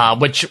 Yeah.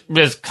 Which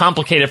is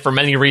complicated for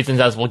many reasons,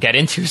 as we'll get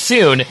into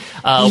soon. Here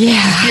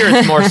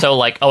it's more so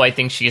like, oh, I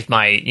think she's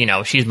my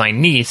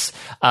niece.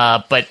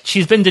 But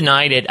she's been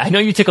denied it. I know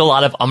you took a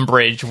lot of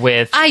umbrage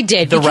with I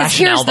did, the because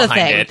rationale here's the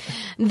behind thing.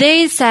 it.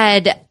 They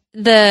said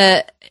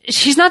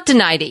she's not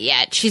denied it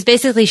yet.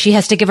 She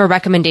has to give a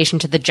recommendation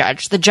to the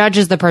judge. The judge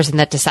is the person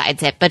that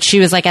decides it. But she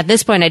was like, at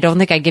this point, I don't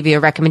think I'd give you a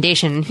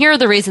recommendation. And here are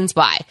the reasons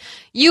why.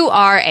 You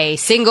are a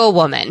single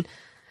woman.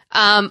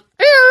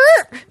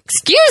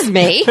 Excuse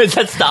me. Is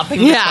that stopping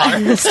the car?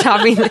 Yeah,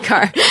 stopping the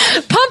car.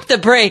 Pump the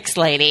brakes,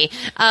 lady.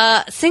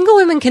 Single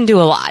women can do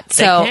a lot.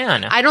 So They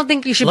can. I don't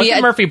think you should Look be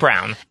at Murphy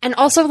Brown. And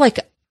also, like,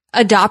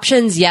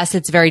 adoptions, yes,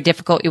 it's very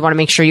difficult. You want to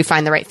make sure you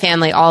find the right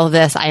family, all of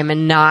this. I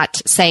am not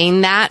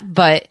saying that,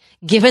 but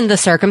given the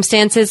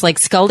circumstances, like,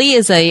 Scully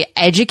is a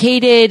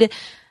educated,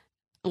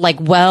 like,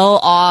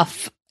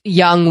 well-off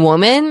young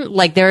woman.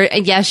 Like,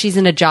 yes, she's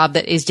in a job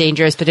that is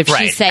dangerous, but if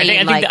she's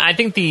saying, I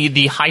think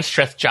the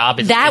high-stress job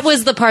is... That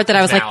was the part that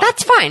I was valid. like,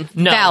 that's fine.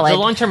 No, valid. the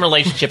long-term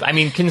relationship, I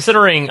mean,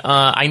 considering,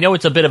 I know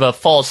it's a bit of a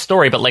false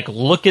story, but, like,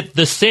 look at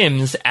The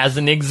Sims as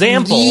an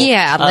example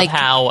of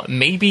how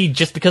maybe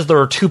just because there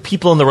are two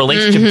people in the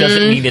relationship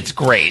doesn't mean it's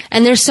great.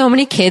 And there's so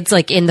many kids,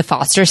 like, in the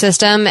foster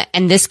system,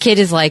 and this kid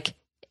is, like,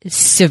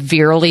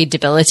 severely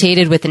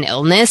debilitated with an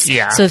illness.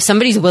 Yeah. So if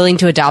somebody's willing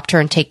to adopt her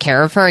and take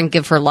care of her and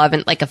give her love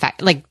and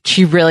like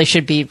she really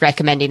should be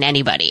recommending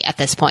anybody at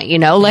this point,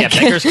 Like, yeah,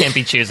 beggars can't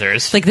be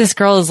choosers. Like, this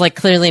girl is like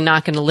clearly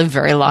not going to live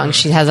very long.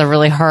 She has a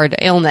really hard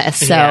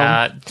illness. So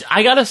yeah,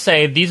 I gotta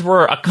say, these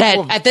were a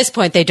couple at this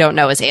point they don't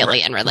know is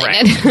alien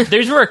related. Right.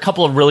 These were a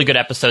couple of really good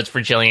episodes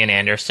for Gillian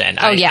Anderson.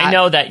 I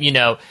know that,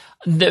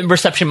 the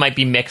reception might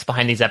be mixed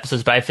behind these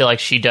episodes, but I feel like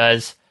she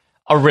does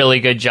a really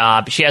good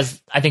job. She has,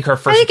 I think, her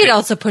first... I think it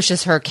also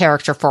pushes her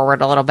character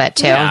forward a little bit,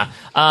 too. Yeah.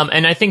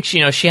 And I think, she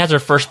has her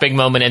first big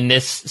moment in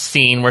this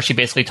scene where she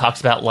basically talks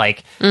about,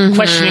 like,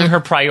 questioning her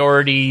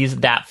priorities,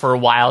 that for a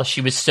while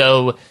she was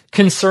so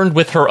concerned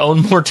with her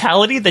own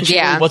mortality that she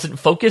really wasn't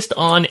focused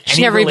on any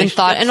She never even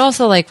thought... And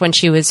also, like, when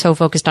she was so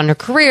focused on her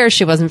career,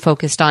 she wasn't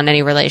focused on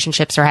any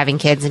relationships or having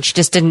kids, and she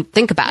just didn't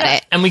think about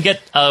it. And we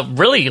get a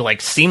really,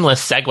 like,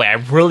 seamless segue. I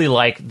really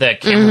like the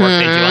camera work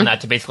they do on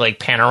that to basically, like,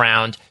 pan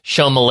around,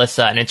 show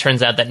Melissa, and it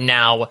turns out that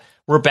now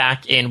we're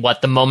back in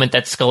the moment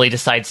that Scully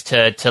decides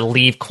to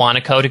leave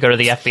Quantico to go to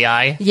the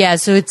FBI. Yeah,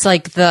 so it's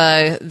like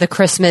the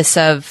Christmas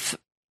of,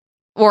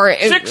 or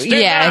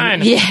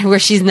 69. where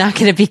she's not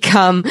going to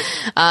become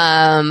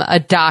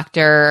a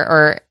doctor,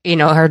 or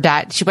her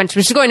dad. She's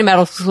going to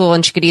medical school,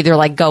 and she could either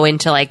like go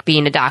into like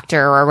being a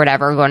doctor or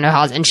whatever, going to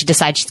house, and she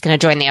decides she's going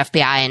to join the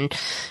FBI, and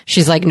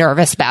she's like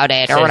nervous about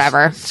it or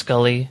whatever.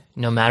 Scully,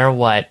 no matter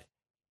what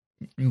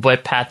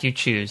path you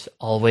choose,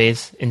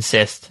 always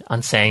insist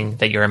on saying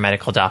that you're a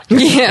medical doctor.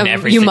 Yeah, in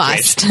every you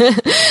situation.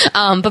 must.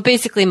 But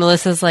basically,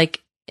 Melissa's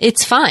like,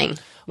 it's fine.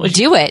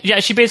 Do it.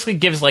 Yeah, she basically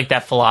gives like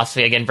that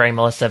philosophy, again, very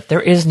Melissa.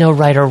 There is no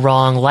right or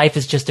wrong. Life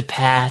is just a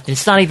path.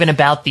 It's not even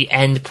about the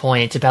end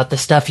point. It's about the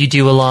stuff you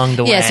do along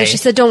the way. Yeah, so she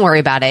said, don't worry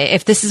about it.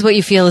 If this is what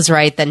you feel is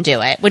right, then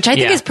do it. Which I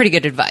think is pretty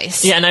good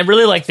advice. Yeah, and I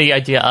really like the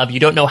idea of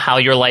you don't know how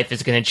your life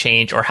is going to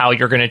change or how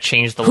you're going to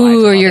change the lives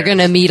Who of you're others. going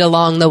to meet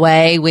along the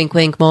way. Wink,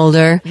 wink,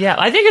 Mulder. Yeah,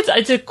 I think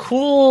it's a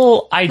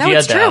cool idea,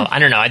 it's though. true. I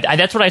don't know.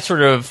 That's what I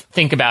sort of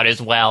think about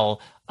as well.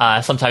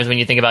 Sometimes when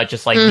you think about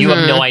just like you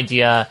have no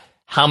idea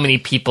how many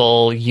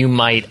people you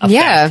might affect.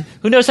 Yeah.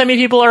 Who knows how many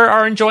people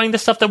are enjoying the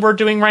stuff that we're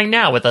doing right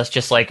now with us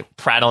just like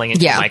prattling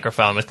into the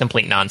microphone with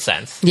complete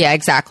nonsense. Yeah,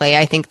 exactly.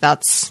 I think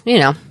that's,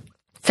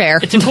 fair.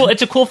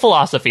 It's a cool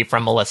philosophy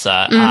from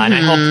Melissa. And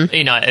I hope,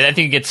 I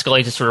think it gets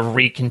Scully to sort of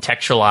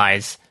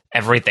recontextualize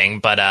everything,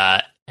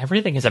 but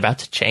everything is about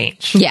to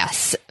change.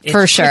 Yes,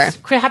 for sure.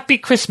 Happy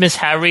Christmas,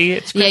 Harry.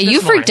 It's Christmas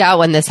You freaked out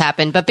when this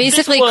happened, but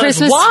basically this was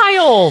Christmas...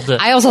 wild!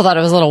 I also thought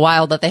it was a little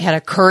wild that they had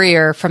a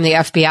courier from the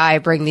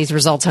FBI bring these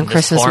results on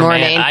Christmas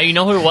morning. You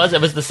know who it was?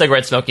 It was the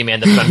cigarette smoking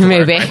man that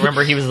Maybe. I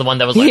remember he was the one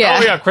that was like,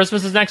 oh yeah,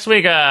 Christmas is next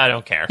week. I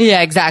don't care.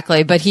 Yeah,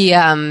 exactly. But he,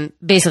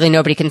 basically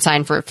nobody can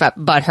sign for it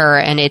but her,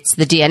 and it's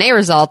the DNA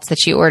results that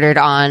she ordered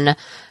on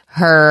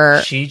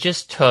her... She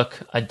just took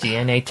a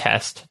DNA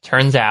test.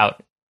 Turns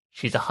out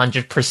she's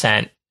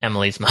 100%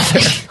 Emily's mother.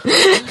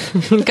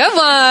 Good one.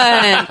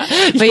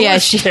 But yeah,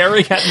 she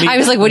staring at me. I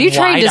was like, what are you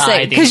trying to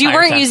say? Because you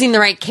weren't time. using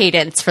the right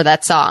cadence for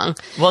that song.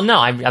 Well, no,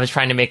 I was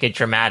trying to make it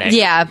dramatic.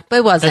 Yeah, but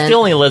it wasn't. That's the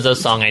only Lizzo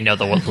song I know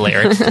the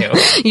lyrics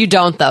to. You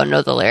don't, though,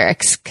 know the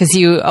lyrics, because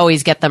you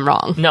always get them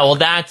wrong. No,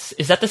 well,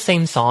 is that the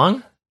same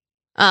song?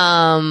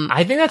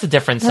 I think that's a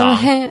different song.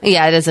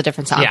 Yeah, it is a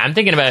different song.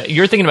 Yeah,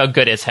 you're thinking about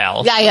Good as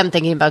Hell. Yeah, I am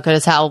thinking about Good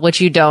as Hell,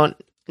 which you don't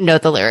know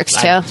the lyrics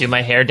to. I do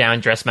my hair down,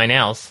 dress my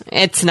nails.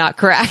 It's not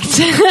correct.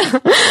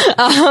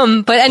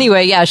 But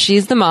anyway, yeah,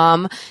 she's the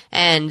mom,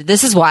 and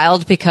this is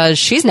wild because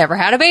she's never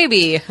had a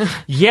baby.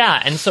 Yeah,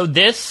 and so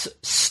this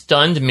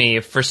stunned me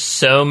for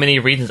so many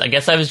reasons. I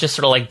guess I was just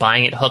sort of like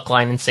buying it hook,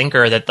 line, and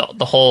sinker that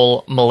the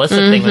whole Melissa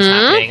thing was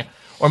happening.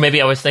 Or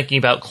maybe I was thinking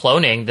about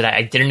cloning that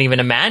I didn't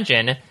even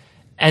imagine.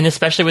 And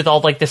especially with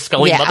all like the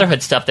Scully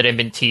motherhood stuff that had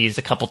been teased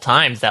a couple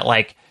times, that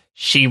like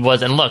she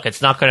was, and look,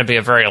 it's not going to be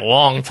a very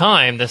long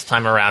time this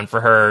time around for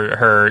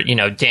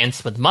her,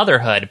 dance with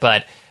motherhood,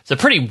 but it's a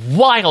pretty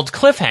wild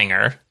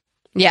cliffhanger.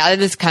 Yeah,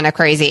 it is kind of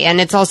crazy.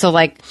 And it's also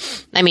like,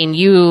 I mean,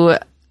 you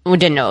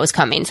didn't know it was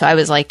coming, so I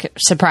was like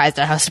surprised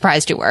at how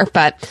surprised you were.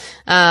 But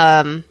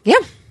happened.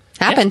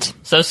 Yeah.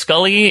 So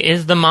Scully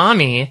is the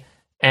mommy.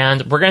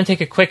 And we're going to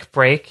take a quick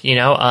break,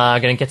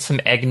 going to get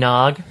some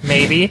eggnog,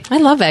 maybe. I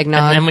love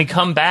eggnog. And then we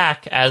come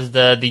back as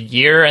the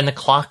year and the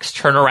clocks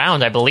turn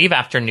around, I believe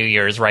after New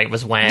Year's, right,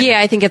 was when...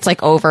 Yeah, I think it's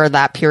like over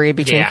that period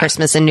between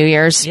Christmas and New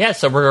Year's. Yeah,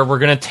 so we're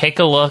going to take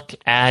a look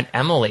at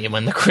Emily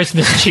when the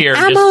Christmas cheer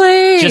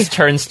just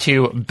turns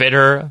to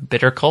bitter,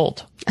 bitter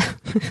cold.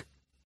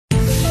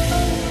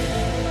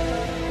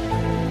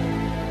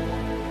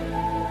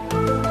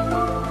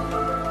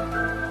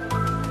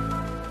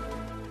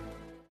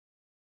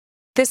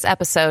 This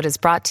episode is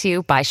brought to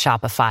you by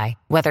Shopify.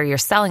 Whether you're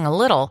selling a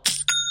little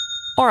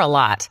or a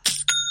lot,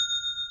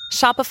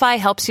 Shopify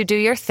helps you do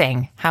your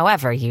thing,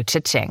 however you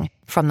cha-ching.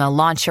 From the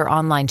launch your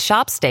online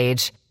shop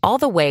stage, all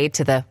the way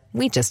to the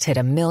we just hit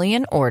 1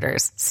 million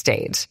orders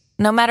stage.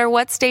 No matter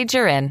what stage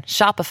you're in,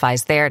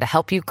 Shopify's there to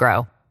help you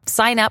grow.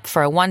 Sign up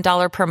for a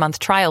 $1 per month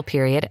trial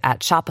period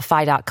at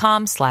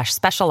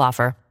shopify.com/special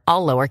offer,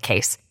 all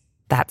lowercase.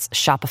 That's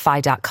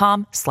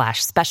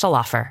shopify.com/special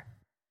offer.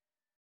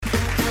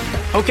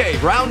 Okay,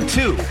 round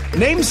 2.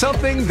 Name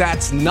something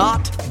that's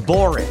not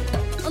boring.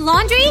 A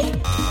laundry?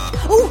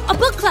 Ooh, a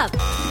book club.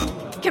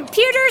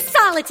 Computer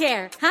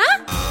solitaire,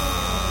 huh?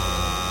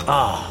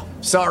 Ah,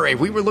 sorry,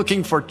 we were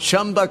looking for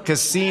Chumba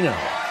Casino.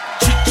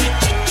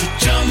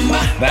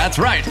 That's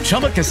right,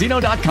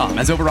 ChumbaCasino.com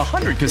has over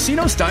 100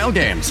 casino-style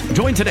games.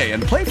 Join today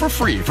and play for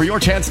free for your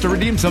chance to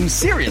redeem some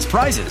serious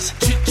prizes.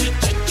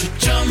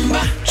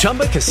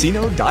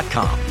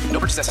 ChumbaCasino.com. No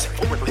purchase necessary.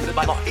 Void where prohibited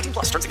by law.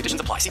 18+. Terms and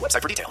conditions apply. See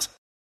website for details.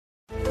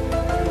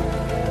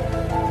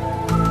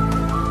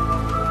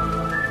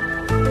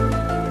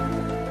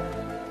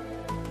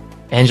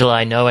 Angela,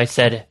 I know I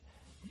said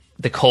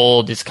the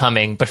cold is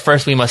coming, but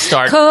first we must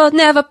start... Cold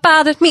never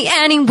bothered me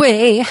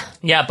anyway.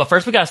 Yeah, but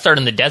first we got to start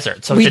in the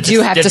desert. So we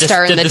do have to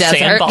start in the desert.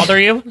 Did the sand bother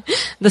you?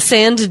 The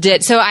sand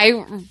did. So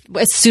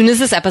as soon as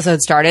this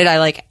episode started, I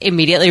like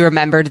immediately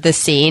remembered the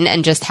scene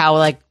and just how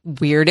like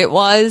weird it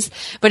was.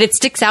 But it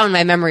sticks out in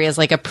my memory as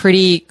like a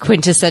pretty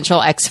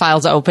quintessential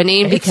X-Files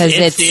opening because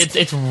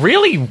it's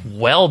really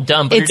well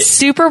done. But it's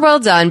super well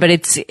done, but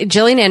it's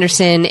Gillian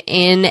Anderson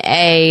in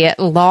a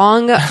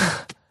long...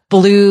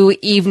 blue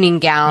evening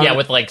gown. Yeah,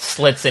 with like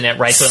slits in it,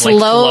 right? So it like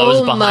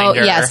flows behind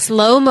her. Yeah,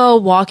 slow-mo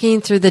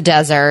walking through the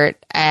desert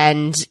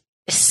and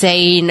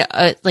saying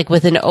like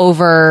with an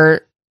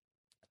over...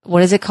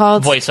 What is it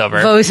called?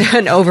 Voiceover.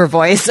 An over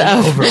voice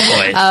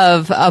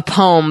of a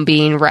poem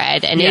being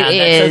read. And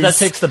that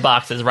ticks the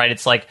boxes, right?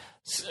 It's like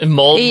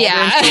Mulder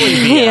and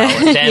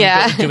Scully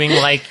then doing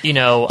like,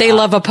 they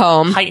love a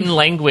poem, heightened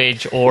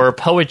language or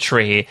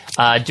poetry,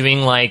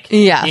 doing like,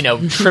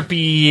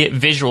 trippy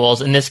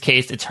visuals. In this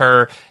case, it's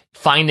her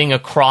finding a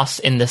cross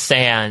in the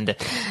sand.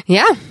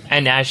 Yeah.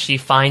 And as she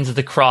finds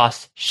the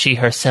cross, she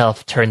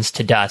herself turns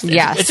to dust.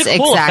 Yes, it's a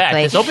cool effect.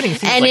 This opening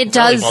seems like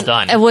really well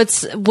done. And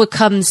what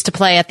comes to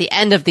play at the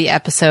end of the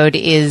episode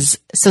is,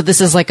 so this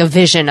is like a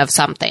vision of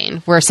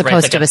something we're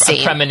supposed to have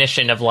seen. A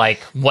premonition of like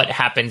what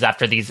happens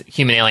after these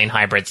human alien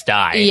hybrids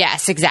die.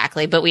 Yes,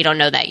 exactly. But we don't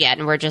know that yet.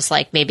 And we're just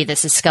like, maybe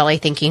this is Scully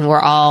thinking we're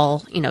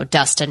all,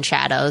 dust and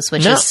shadows,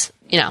 which is...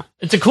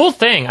 it's a cool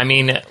thing. I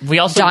mean, we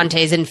also...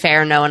 Dante's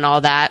Inferno and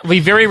all that.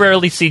 We very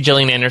rarely see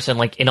Gillian Anderson,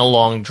 like, in a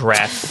long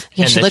dress.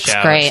 Yeah, she looks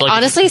great. So, like,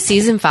 honestly,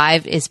 season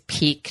 5 is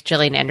peak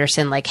Gillian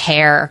Anderson, like,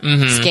 hair,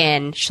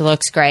 skin. She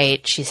looks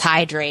great. She's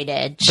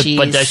hydrated.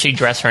 But does she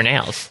dress her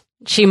nails?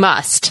 She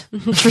must.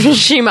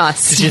 She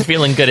must. She's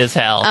feeling good as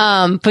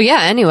hell. But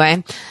yeah,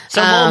 anyway.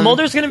 So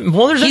Mulder's in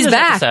this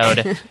back.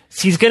 episode.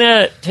 He's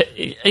gonna.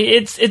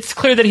 It's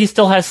clear that he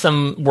still has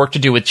some work to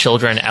do with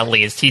children. At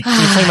least he's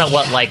talking about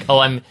what, like,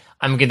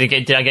 I'm gonna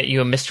get. Did I get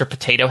you a Mr.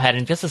 Potato Head?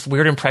 And just this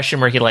weird impression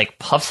where he like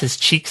puffs his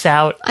cheeks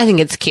out. I think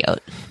it's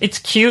cute. It's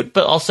cute,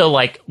 but also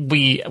like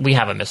we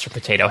have a Mr.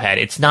 Potato Head.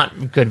 It's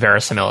not good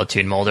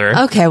verisimilitude, Mulder.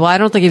 Okay, well I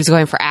don't think he was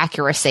going for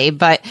accuracy,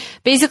 but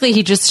basically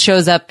he just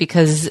shows up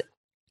because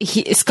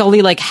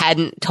Scully like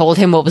hadn't told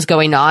him what was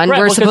going on. Right,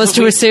 we're supposed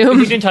to assume.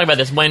 We didn't talk about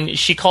this when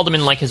she called him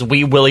in like his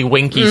wee willy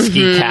winky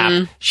ski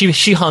cap.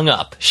 She hung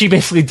up. She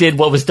basically did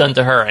what was done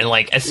to her, and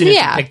like as soon as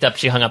she picked up,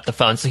 she hung up the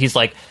phone. So he's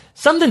like,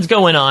 something's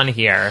going on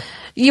here.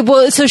 Yeah,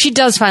 well, so she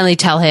does finally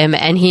tell him,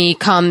 and he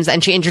comes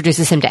and she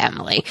introduces him to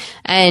Emily,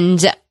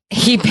 and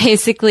he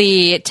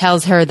basically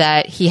tells her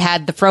that he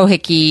had the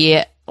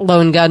Frohickey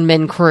lone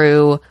gunman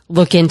crew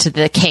look into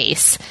the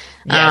case.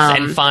 Yes,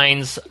 and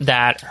finds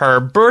that her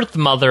birth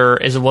mother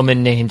is a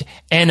woman named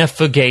Anna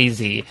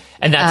Fugazi.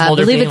 And that's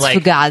Mulder I believe being it's like,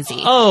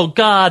 Fugazi. oh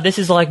God, this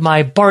is like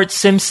my Bart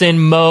Simpson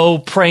Moe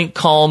prank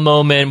call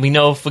moment. We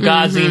know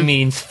Fugazi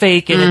means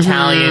fake in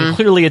Italian.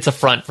 Clearly it's a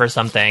front for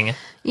something.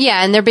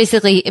 Yeah, and they're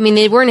basically, I mean,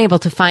 they weren't able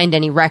to find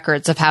any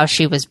records of how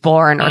she was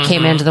born or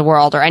came into the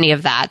world or any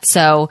of that.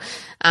 So,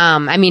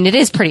 I mean, it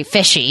is pretty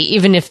fishy.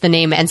 Even if the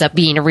name ends up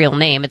being a real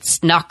name,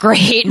 it's not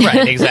great.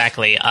 Right,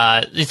 exactly.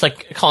 It's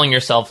like calling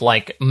yourself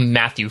like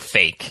Matthew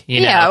Fake, you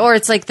know? Yeah, or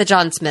it's like the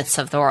John Smiths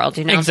of the world,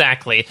 you know?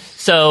 Exactly.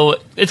 So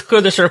it's clear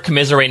they're sort of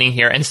commiserating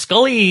here. And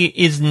Scully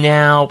is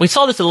now, we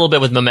saw this a little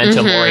bit with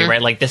Memento Mori,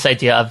 right? Like this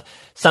idea of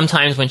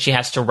sometimes when she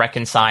has to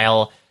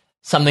reconcile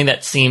something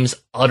that seems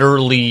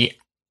utterly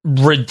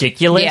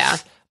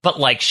ridiculous, but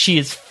like she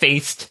has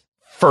faced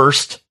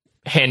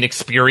first-hand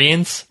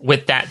experience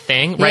with that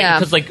thing, right? Yeah.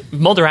 Because like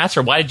Mulder asked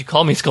her, "Why did you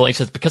call me Scully?" She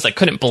says, "Because I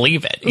couldn't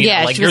believe it." You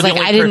know, like, she was like,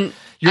 I didn't.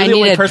 You're I the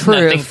only needed person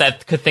proof.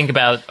 that could think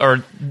about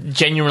or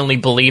genuinely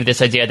believe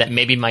this idea that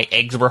maybe my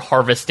eggs were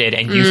harvested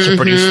and used to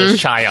produce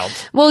this child.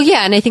 Well,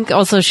 yeah, and I think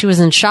also she was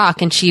in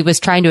shock and she was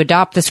trying to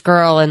adopt this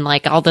girl and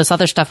like all this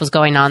other stuff was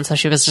going on. So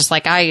she was just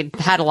like, I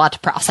had a lot to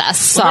process.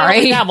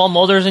 Sorry. Yeah, while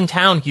Mulder's in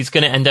town, he's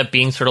going to end up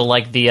being sort of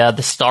like the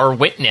star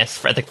witness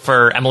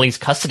for Emily's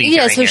custody. Yeah,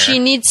 hearing so here. she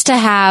needs to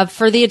have,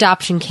 for the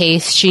adoption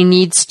case, she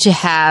needs to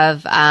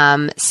have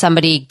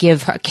somebody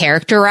give her a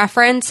character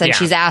reference, and Yeah.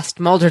 she's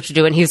asked Mulder to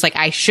do it, and he was like,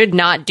 I should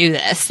not do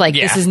this. Like,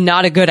 Yeah. this is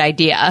not a good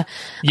idea.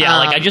 Yeah,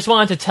 like I just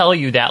wanted to tell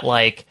you that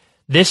like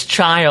this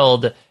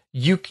child,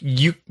 you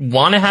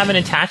want to have an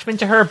attachment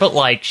to her, but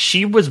like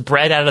she was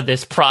bred out of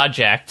this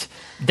project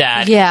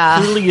that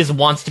clearly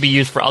wants to be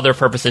used for other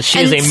purposes. She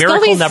is a miracle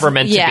Scully's- never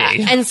meant to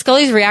be. And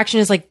Scully's reaction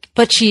is like,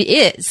 but she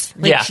is.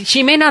 Like, Yeah.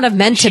 she may not have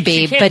meant to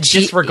be, She can't but she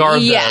disregard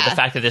the yeah.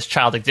 fact that this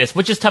child exists,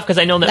 which is tough because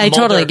I know that I Mulder,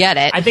 totally get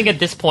it. I think at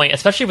this point,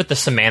 especially with the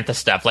Samantha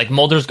stuff, like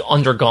Mulder's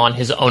undergone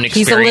his own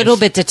experience. He's a little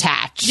bit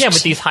detached. Yeah,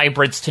 with these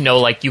hybrids to know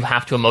like you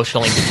have to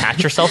emotionally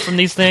detach yourself from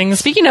these things.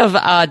 Speaking of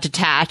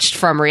detached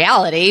from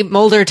reality,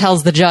 Mulder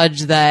tells the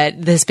judge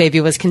that this baby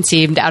was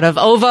conceived out of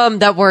ovum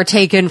that were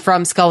taken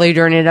from Scully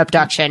during an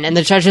abduction. And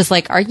the judge is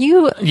like, are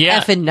you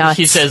effing nuts?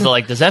 He says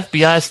like, does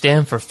FBI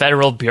stand for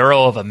Federal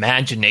Bureau of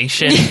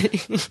Imagination? I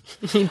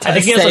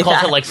think he also say calls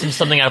that. it like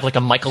something out of like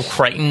a Michael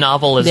Crichton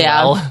novel as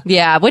yeah. well.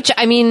 Yeah, which,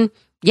 I mean,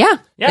 yeah,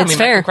 Yeah, it's I mean,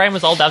 fair. Michael Crichton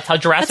was all about how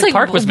Jurassic It's like,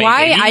 Park was made.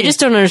 why? baby. I just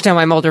don't understand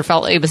why Mulder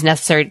felt it was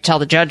necessary to tell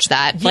the judge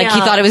that. Like, he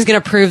Yeah. thought it was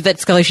going to prove that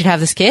Scully should have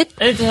this kid?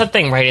 And it's a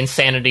thing, right?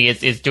 Insanity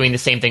is doing the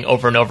same thing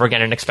over and over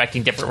again and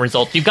expecting different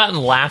results. You've gotten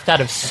laughed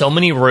out of so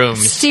many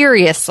rooms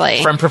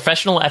Seriously. from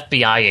professional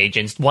FBI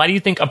agents. Why do you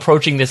think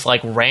approaching this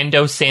like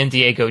rando San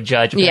Diego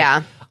judge?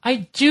 Yeah.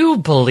 I do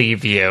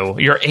believe you.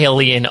 Your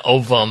alien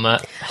ovum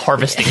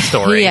harvesting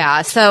story.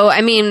 Yeah, so,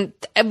 I mean,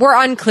 we're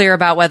unclear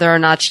about whether or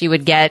not she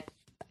would get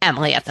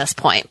Emily at this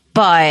point,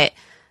 but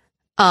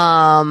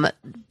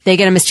they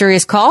get a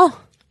mysterious call.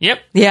 Yep.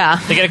 Yeah.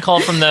 They get a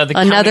call from the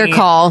Another county,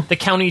 call. the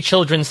county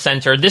children's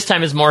center. This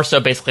time is more so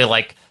basically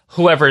like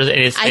whoever it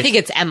is. I think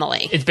it's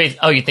Emily. It's based.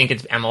 Oh, you think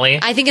it's Emily?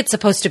 I think it's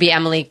supposed to be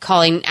Emily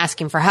calling,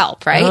 asking for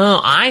help, right?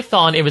 Oh, I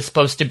thought it was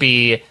supposed to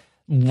be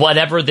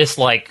whatever this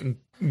like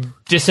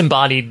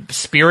disembodied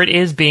spirit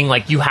is, being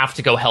like, you have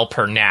to go help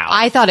her now.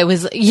 I thought it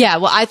was,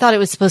 I thought it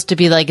was supposed to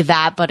be like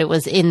that, but it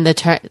was in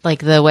the like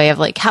the way of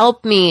like,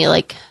 help me,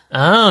 like.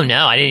 Oh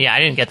no, I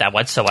didn't get that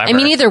whatsoever. I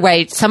mean, either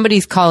way,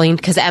 somebody's calling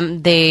because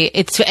they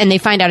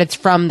find out it's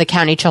from the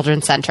county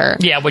children's center.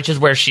 Yeah, which is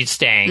where she's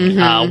staying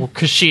Mm-hmm.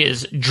 because she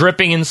is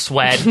dripping in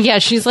sweat. Yeah,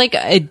 she's like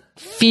a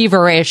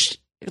feverish,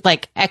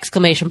 like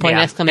exclamation point,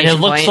 Yeah. exclamation and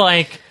it looks point.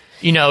 like,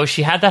 you know,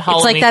 she had that It's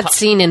Halloween. like that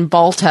scene in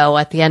Balto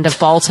at the end of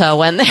Balto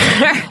when they're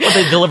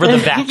they deliver the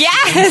vaccine.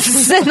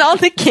 yes, and all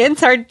the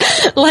kids are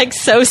like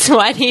so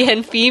sweaty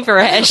and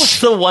feverish.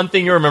 What's the one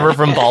thing you remember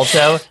from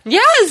Balto?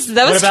 Yes,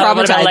 that was what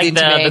about traumatizing like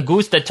to me. the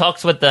goose that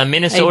talks with the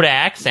Minnesota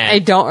accent? I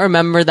don't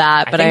remember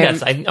that, but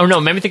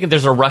maybe thinking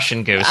there's a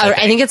Russian goose.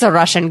 I think it's a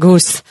Russian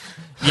goose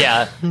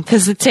yeah,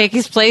 because it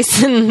takes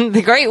place in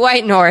the Great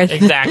White North.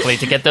 exactly.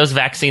 To get those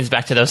vaccines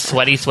back to those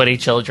sweaty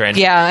children.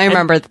 Yeah, I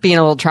remember being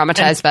a little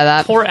traumatized by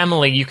that. Poor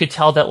Emily, you could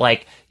tell that,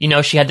 like, you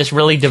know, she had this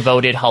really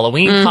devoted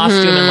Halloween Mm-hmm.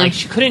 costume, and like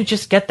she couldn't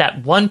just get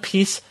that one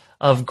piece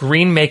of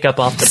green makeup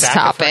off the back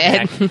Stop of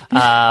her it. neck.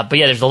 But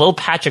yeah, there's a little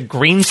patch of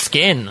green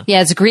skin.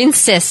 Yeah, it's a green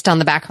cyst on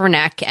the back of her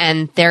neck,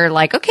 and they're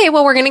like, okay,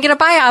 well, we're going to get a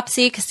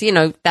biopsy because, you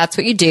know, that's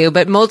what you do.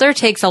 But Mulder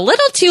takes a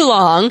little too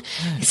long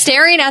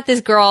staring at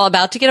this girl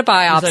about to get a He's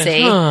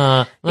biopsy.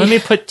 like, let me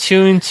put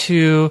two and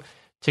two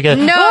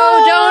together. No,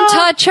 don't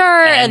touch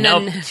her. And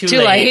nope, then too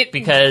late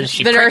because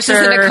she the nurse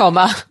pricks is in her, a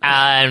coma.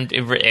 and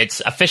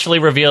it's officially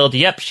revealed.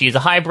 Yep, she's a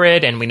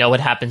hybrid, and we know what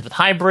happens with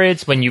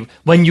hybrids. When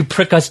you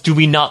prick us, do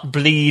we not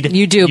bleed?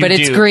 You do, but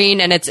it's green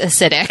and it's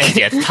acidic. And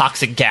yeah, it's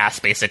toxic gas,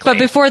 basically. But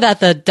before that,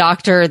 the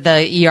doctor,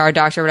 the ER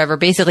doctor, whatever,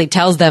 basically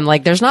tells them,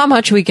 like, there's not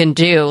much we can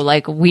do.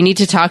 Like, we need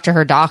to talk to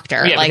her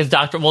doctor. Yeah, like,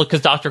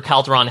 because Dr.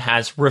 Calderon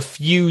has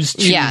refused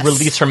to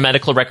release her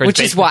medical records, which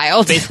is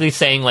wild. Basically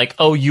saying, like,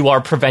 oh, you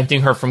are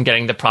preventing her from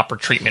getting the proper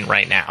treatment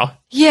right now.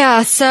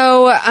 Yeah,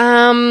 so,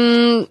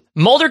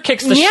 Mulder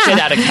kicks the shit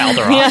out of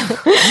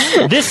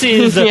Calderon. This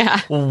is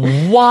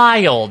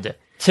wild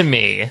to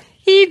me.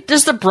 He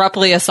just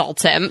abruptly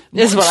assaults him,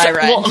 is what I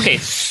read. Well, okay,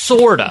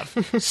 sort of,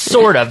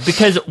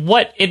 because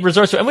what it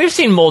resorts to, and we've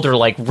seen Mulder,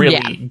 like,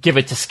 really give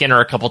it to Skinner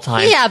a couple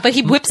times. Yeah, but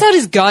he whips out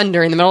his gun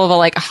during the middle of a,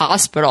 like,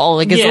 hospital.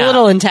 Like, it's a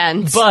little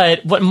intense.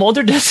 But what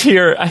Mulder does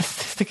here, I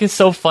think is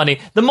so funny.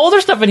 The Mulder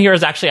stuff in here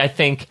is actually, I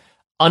think,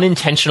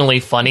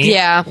 unintentionally funny.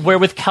 Yeah. Where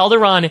with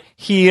Calderon,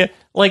 he,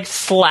 like,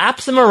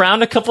 slaps him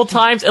around a couple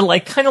times and,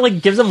 like, kind of,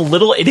 like, gives him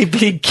little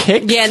itty-bitty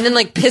kicks. Yeah, and then,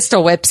 like,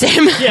 pistol whips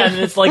him. Yeah, and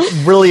it's, like,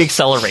 really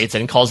accelerates it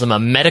and calls him a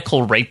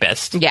medical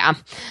rapist. Yeah.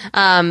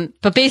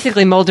 But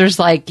basically, Mulder's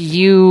like,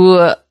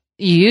 you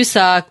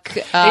suck.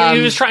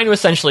 He was trying to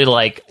essentially,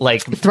 like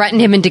threaten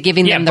him into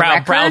giving them the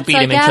records, browbeat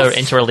him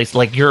into release.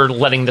 Like, you're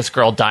letting this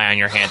girl die on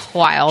your hands.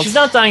 Wild. She's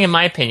not dying, in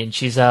my opinion.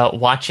 She's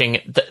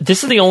watching.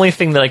 This is the only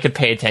thing that I could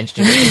pay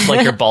attention to. This is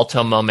like your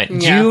Balto moment.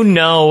 Yeah. Do you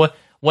know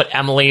what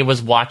Emily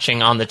was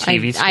watching on the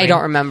TV screen? I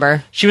don't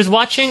remember. She was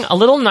watching a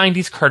little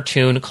 90s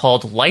cartoon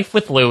called Life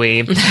with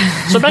Louie.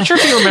 So I'm not sure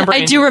if you remember.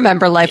 I do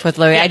remember Life with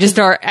Louie. I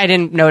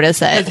didn't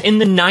notice it. In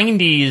the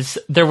 90s,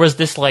 there was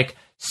this, like,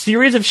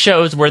 series of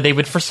shows where they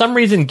would, for some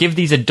reason, give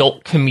these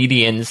adult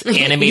comedians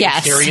animated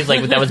series.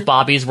 Like, that was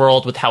Bobby's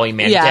World with Howie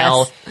Mandel.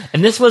 Yes.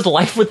 And this was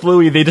Life with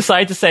Louie. They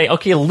decided to say,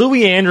 okay,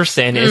 Louie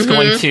Anderson is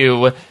going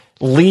to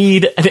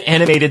lead an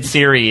animated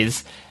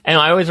series. And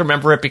I always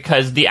remember it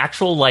because the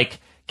actual, like,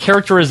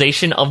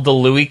 characterization of the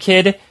Louie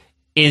kid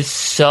is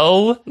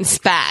so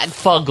bad,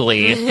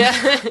 fugly.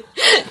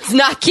 It's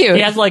not cute.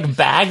 He has, like,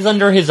 bags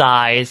under his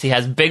eyes. He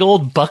has big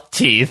old buck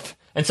teeth.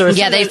 And so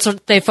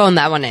they phoned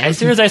that one in. As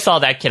soon as I saw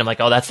that kid, I'm like,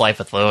 oh, that's Life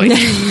with Louie.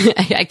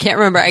 I can't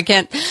remember. I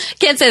can't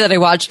say that I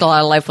watched a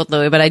lot of Life with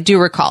Louie, but I do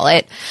recall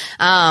it.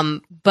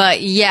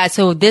 But yeah,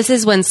 so this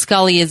is when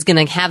Scully is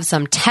going to have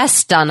some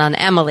tests done on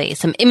Emily,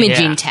 some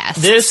imaging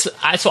tests.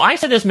 So I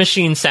said this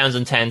machine sounds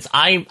intense.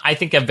 I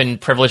think I've been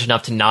privileged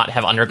enough to not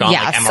have undergone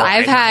like MRIs.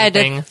 I've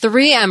had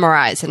 3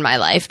 MRIs in my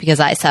life because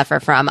I suffer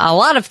from a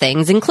lot of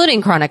things,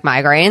 including chronic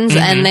migraines,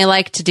 and they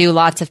like to do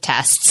lots of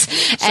tests.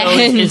 So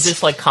is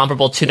this like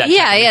comparable to that?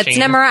 Yeah, it's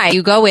an MRI.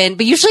 You go in,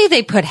 but usually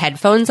they put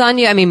headphones on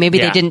you. I mean, maybe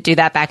they didn't do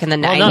that back in the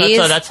 90s.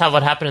 No, that's how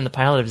what happened in the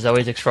pilot of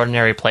Zoe's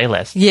Extraordinary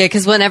Playlist. Yeah,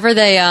 because whenever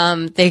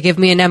they give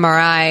me an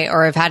MRI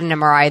or I've had an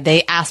MRI,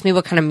 they ask me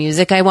what kind of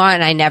music I want,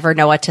 and I never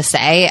know what to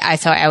say.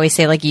 So I always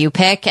say, like, you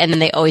pick, and then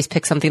they always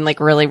pick something, like,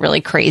 really,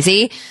 really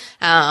crazy.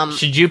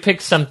 Should you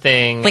pick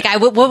something? Like,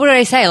 what would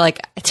I say?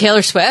 Like,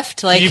 Taylor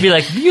Swift? Like, you'd be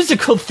like,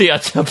 musical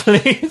theater,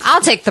 please.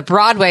 I'll take the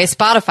Broadway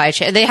Spotify.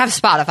 They have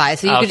Spotify,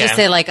 so you could just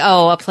say, like,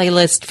 a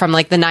playlist from,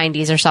 like, the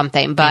 90s or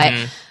something. But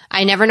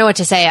I never know what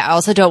to say. I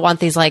also don't want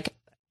these, like,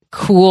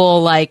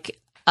 cool, like,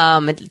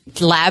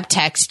 lab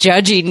techs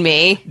judging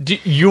me.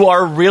 You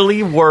are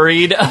really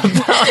worried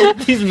about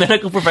these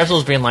medical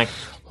professionals being like,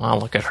 wow,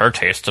 look at her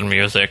taste in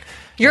music.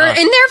 You're in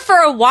there for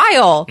a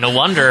while. No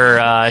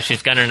wonder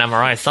she's got an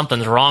MRI.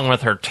 Something's wrong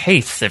with her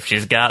tastes if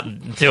she's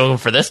doing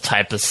for this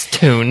type of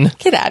tune.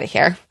 Get out of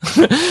here.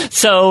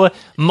 So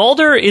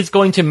Mulder is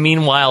going to,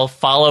 meanwhile,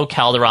 follow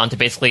Calderon to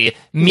basically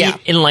meet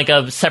in like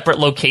a separate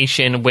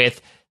location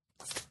with,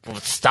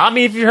 stop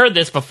me if you've heard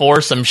this before,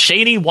 some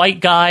shady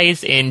white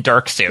guys in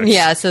dark suits.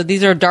 Yeah, so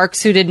these are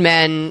dark-suited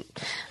men,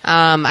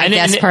 I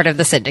guess part of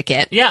the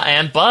syndicate.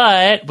 Yeah,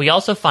 but we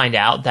also find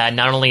out that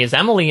not only is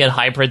Emily a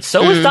hybrid,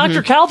 so is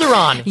Dr.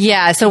 Calderon.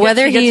 Yeah, so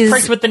whether he gets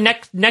pricked with the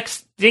next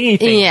thingy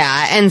thing.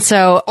 Yeah, and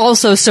so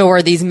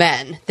are these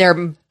men.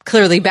 They're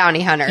clearly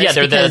bounty hunters. Yeah,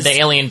 they're the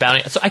alien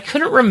bounty. So I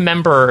couldn't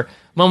remember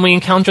when we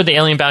encountered the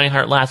alien bounty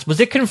hunter last. Was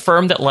it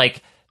confirmed that,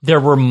 like,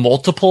 there were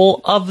multiple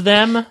of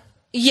them?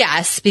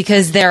 Yes,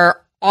 because there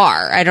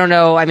are. I don't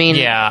know. I mean,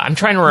 yeah, I'm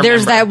trying to remember.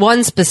 There's that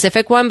one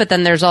specific one, but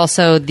then there's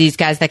also these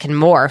guys that can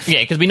morph.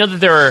 Yeah, because we know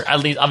that there are at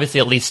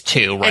least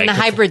 2, right? And the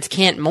hybrids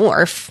can't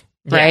morph,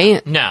 right?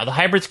 Yeah. No, the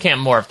hybrids can't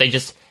morph. They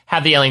just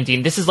have the alien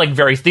gene. This is like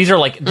these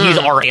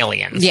are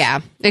aliens. Yeah,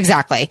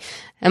 exactly.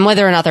 And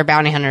whether or not they're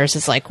bounty hunters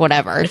is like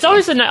whatever. It's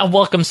always a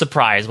welcome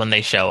surprise when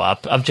they show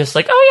up of just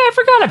like, oh yeah, I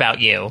forgot about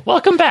you.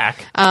 Welcome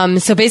back.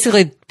 So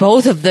basically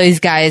both of these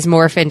guys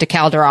morph into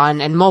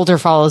Calderon, and Mulder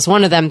follows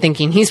one of them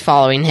thinking he's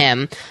following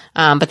him.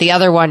 But the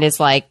other one is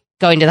like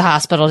going to the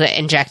hospital to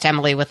inject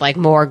Emily with like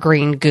more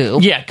green goo.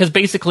 Yeah, because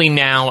basically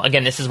now,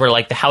 again, this is where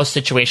like the house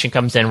situation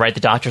comes in, right? The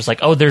doctor's like,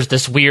 oh, there's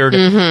this weird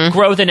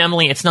growth in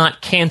Emily. It's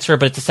not cancer,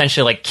 but it's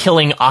essentially like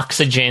killing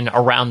oxygen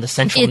around the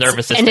central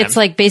nervous system. And it's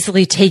like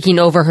basically taking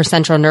over her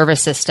central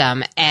nervous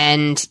system.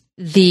 And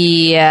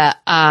the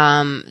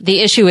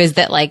issue is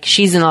that like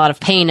she's in a lot of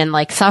pain and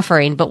like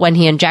suffering, but when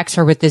he injects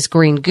her with this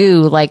green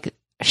goo, like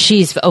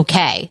she's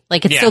okay.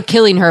 Like it's still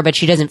killing her, but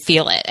she doesn't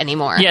feel it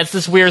anymore. Yeah, it's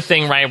this weird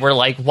thing, right? Where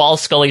like while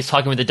Scully's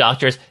talking with the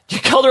doctors,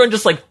 Calderon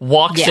just like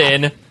walks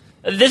in.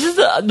 This is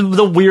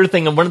the weird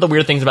thing, and one of the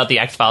weird things about the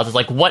X-Files is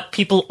like what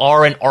people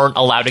are and aren't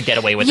allowed to get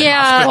away with in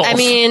hospitals. I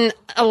mean,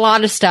 a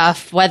lot of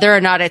stuff, whether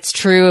or not it's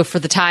true for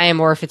the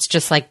time or if it's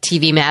just like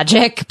TV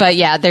magic. But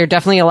yeah, they're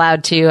definitely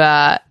allowed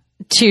to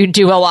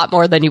do a lot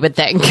more than you would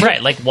think.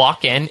 Right, like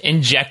walk in,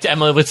 inject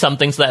Emily with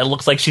something so that it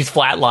looks like she's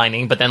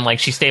flatlining, but then like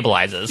she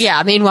stabilizes.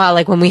 Yeah, meanwhile,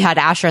 like when we had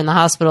Asher in the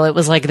hospital, it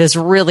was like this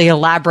really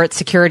elaborate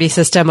security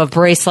system of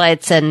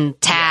bracelets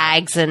and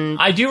tags and...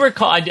 I do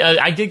recall,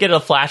 I did get a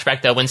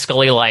flashback though when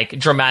Scully like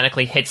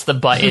dramatically hits the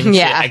button.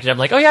 I'm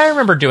like, oh yeah, I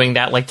remember doing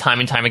that like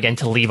time and time again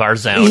to leave our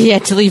zone. Yeah,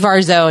 to leave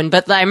our zone.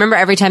 But I remember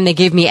every time they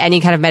gave me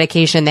any kind of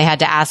medication, they had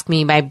to ask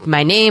me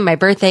my name, my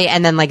birthday,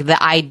 and then like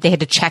they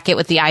had to check it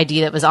with the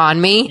ID that was on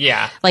me.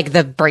 Yeah. Like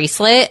the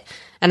bracelet.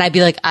 And I'd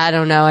be like, I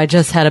don't know. I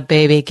just had a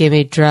baby. Give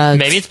me drugs.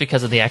 Maybe it's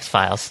because of the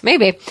X-Files.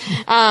 Maybe.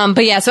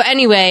 But yeah, so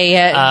anyway,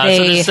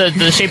 so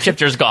the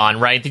shapeshifter's gone,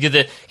 right?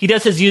 He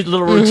does his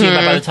little routine,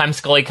 but by the time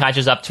Scully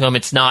catches up to him,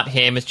 it's not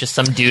him. It's just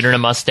some dude in a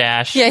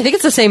mustache. Yeah, I think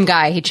it's the same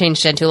guy he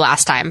changed into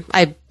last time.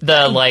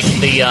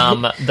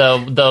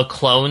 The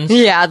clones.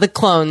 Yeah, the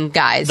clone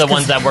guys. The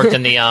ones that worked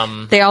in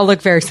the They all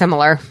look very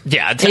similar.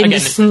 Yeah, again,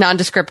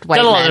 nondescript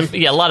white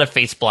men. A lot of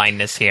face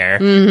blindness here.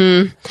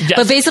 Mm-hmm.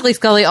 But basically,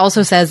 Scully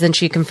also says, and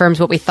she confirms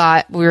what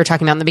we were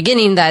talking about in the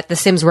beginning, that the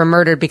Sims were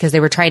murdered because they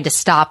were trying to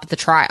stop the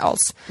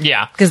trials.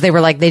 Yeah, because they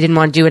were like they didn't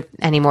want to do it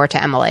anymore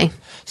to Emily.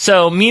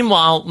 So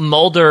meanwhile,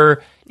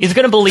 Mulder is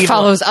going to believe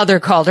follows other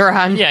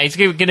Calderon. Yeah, he's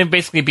going to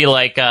basically be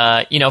like,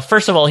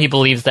 first of all, he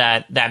believes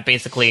that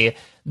basically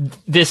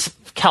this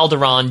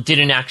Calderon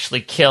didn't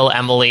actually kill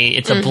Emily.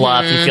 It's a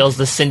bluff. He feels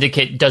the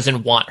syndicate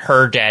doesn't want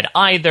her dead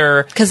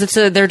either. Because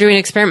they're doing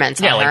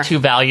experiments on her. Like too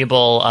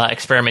valuable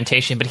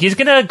experimentation. But he's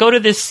going to go to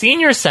this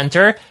senior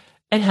center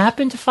and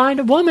happen to find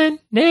a woman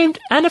named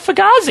Anna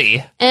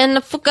Fugazi. Anna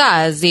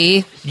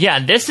Fugazi. Yeah,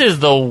 this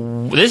is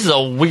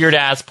a weird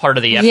ass part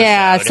of the episode.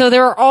 Yeah, so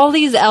there are all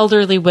these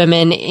elderly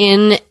women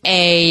in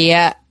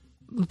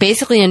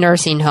basically a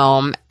nursing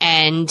home,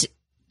 and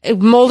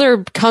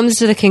Mulder comes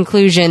to the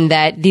conclusion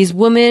that these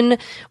women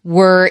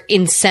were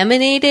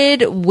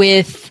inseminated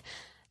with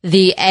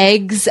the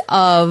eggs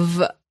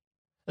of...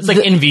 It's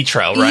like in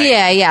vitro,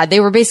 right? Yeah. They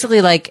were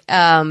basically like,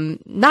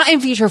 not in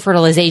vitro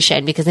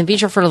fertilization, because in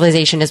vitro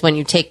fertilization is when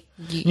you take...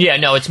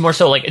 it's more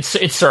so like, it's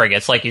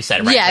surrogates, like you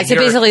said, right? Yeah, like so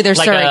basically they're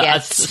like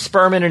surrogates. A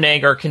sperm and an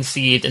egg are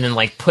conceived and then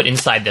like put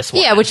inside this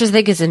one. Yeah, which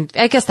I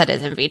guess that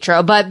is in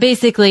vitro, but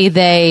basically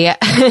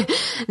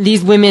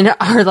these women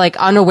are like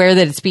unaware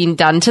that it's being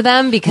done to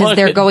them because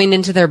they're going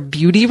into their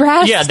beauty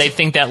rest. Yeah, they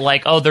think that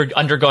like, they're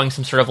undergoing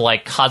some sort of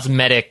like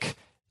cosmetic...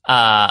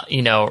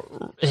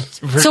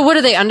 So what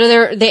are they under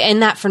there? They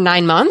end that for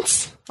 9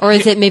 months? Or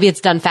is it maybe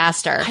it's done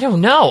faster? I don't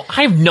know.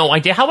 I have no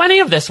idea how any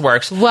of this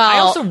works. Well, I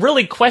also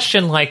really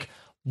question, like,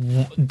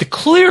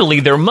 clearly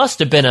there must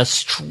have been a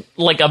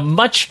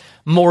much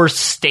more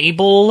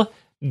stable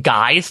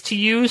guise to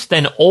use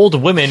than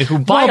old women who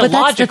biologically... But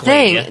that's the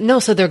thing. No,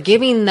 so they're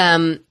giving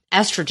them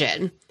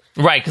estrogen.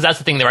 Right, because that's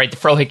the thing, right? The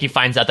Frohickey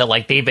finds out that,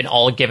 like, they've been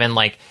all given,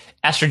 like,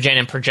 estrogen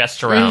and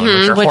progesterone,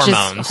 which are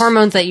hormones. Is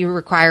hormones that you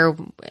require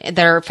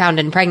that are found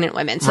in pregnant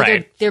women. So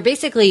they're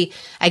basically,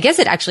 I guess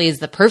it actually is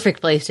the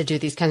perfect place to do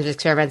these kinds of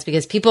experiments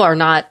because people are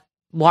not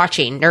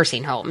watching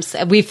nursing homes.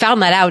 We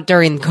found that out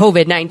during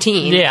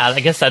COVID-19. Yeah, I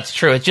guess that's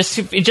true. It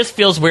just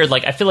feels weird.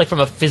 Like, I feel like from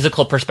a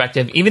physical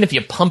perspective, even if you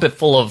pump it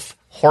full of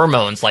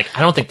hormones, like, I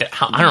don't know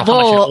how much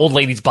an old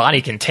lady's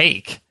body can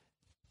take.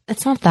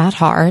 It's not that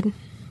hard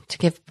to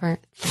give birth.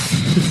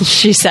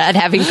 She said,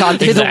 having gone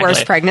through the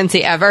worst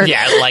pregnancy ever.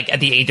 Yeah, like at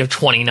the age of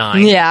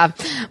 29. Yeah.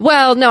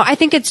 Well, no, I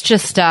think it's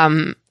just,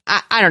 I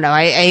don't know.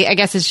 I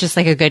guess it's just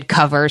like a good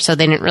cover, so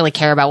they didn't really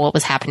care about what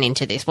was happening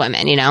to these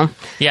women, you know?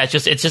 Yeah, it's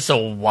just a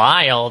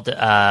wild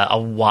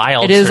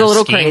It is a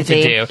little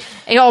crazy. To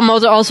do.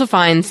 Mulder also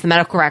finds the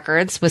medical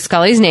records with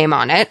Scully's name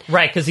on it.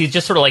 Right, because he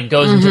just sort of like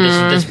goes into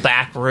this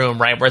back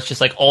room, right, where it's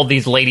just like all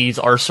these ladies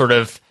are sort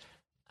of,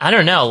 I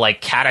don't know,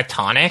 like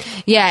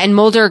catatonic. Yeah, and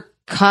Mulder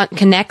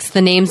connects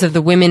the names of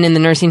the women in the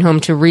nursing home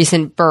to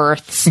recent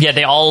births. Yeah,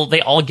 they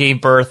all gave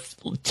birth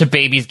to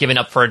babies given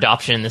up for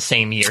adoption in the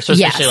same year. So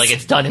essentially, like,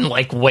 it's done in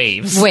like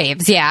waves.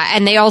 Waves, yeah.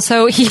 And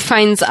he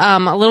finds a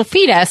little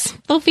fetus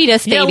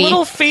baby. Yeah, a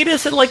little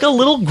fetus in like a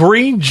little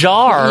green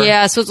jar.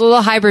 Yeah, so it's a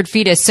little hybrid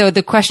fetus. So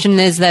the question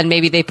is then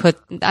maybe they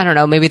I don't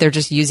know, maybe they're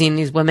just using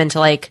these women to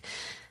like,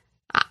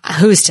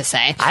 who's to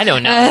say? I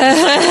don't know.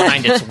 I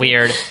find it's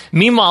weird.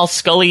 Meanwhile,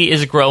 Scully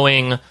is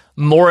growing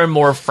more and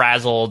more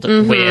frazzled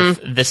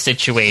with the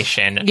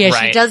situation. Yeah,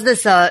 right? she does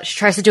this. She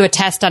tries to do a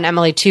test on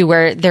Emily too,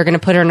 where they're going to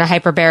put her in a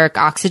hyperbaric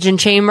oxygen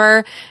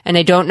chamber, and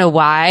I don't know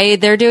why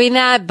they're doing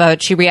that,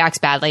 but she reacts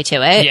badly to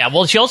it. Yeah,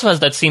 well, she also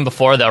has that scene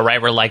before, though,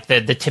 right, where like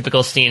the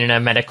typical scene in a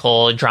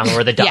medical drama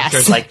where the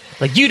doctor's like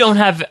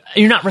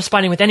you're not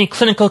responding with any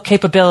clinical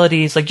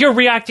capabilities, like you're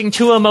reacting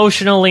too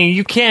emotionally,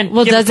 you can't.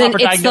 Well, give a proper it's the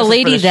diagnosis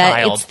lady for this that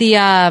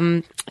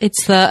child.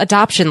 it's the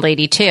adoption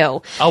lady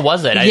too. Oh,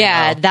 was it? I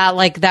didn't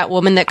know. That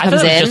woman that I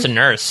comes thought it was in. just a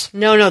nurse.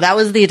 No, that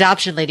was the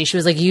adoption lady. She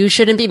was like, you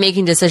shouldn't be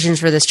making decisions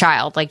for this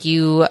child. Like,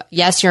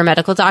 yes, you're a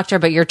medical doctor,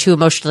 but you're too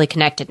emotionally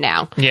connected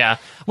now. Yeah,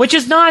 which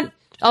is not.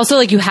 Also,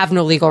 like, you have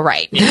no legal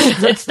right.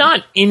 It's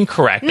not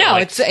incorrect. No,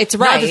 like, it's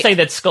right. Not to say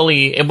that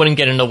Scully, it wouldn't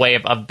get in the way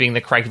of being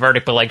the correct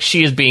verdict, but like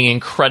she is being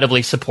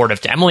incredibly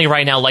supportive to Emily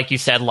right now. Like you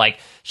said, like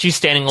she's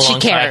standing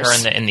alongside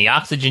her in the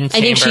oxygen chamber.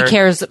 I think she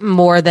cares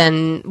more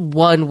than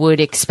one would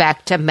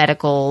expect a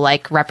medical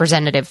like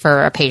representative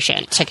for a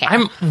patient to care.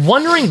 I'm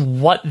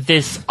wondering what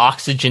this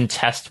oxygen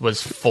test was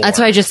for. That's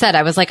what I just said.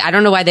 I was like, I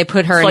don't know why they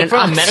put her in like an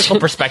from a medical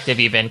perspective,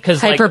 even because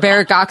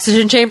hyperbaric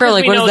oxygen chamber.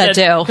 Like, what does that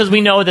do? Because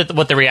we know that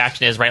what the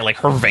reaction is, right? Like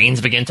her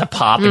veins begin to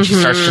pop, and she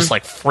starts just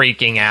like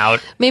freaking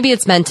out. Maybe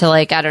it's meant to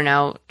like, I don't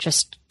know,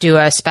 just do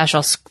a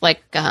special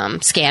like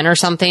scan or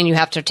something. You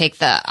have to take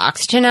the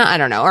oxygen out. I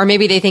don't know, or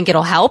maybe they think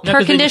it'll help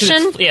her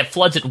condition. It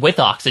floods it with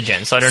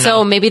oxygen, so I don't know.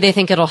 So maybe they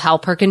think it'll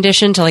help her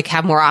condition to like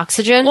have more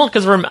oxygen. Well,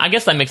 because I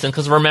guess that makes sense.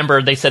 Because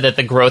remember, they said that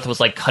the growth was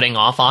like cutting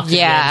off oxygen.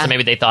 Yeah. So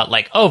maybe they thought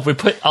like, oh, if we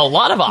put a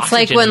lot of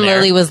oxygen. It's like when in there,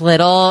 Lily was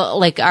little,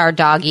 like our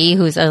doggy,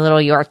 who's a little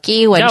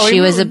Yorkie, when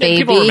she was a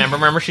baby. People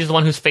remember she's the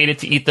one who's fated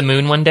to eat the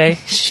moon one day.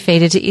 She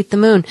fated to eat the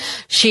moon.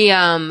 She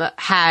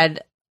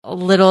had a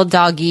little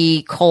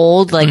doggy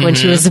cold, like when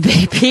she was a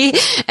baby,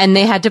 and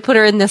they had to put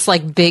her in this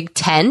like big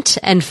tent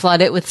and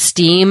flood it with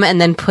steam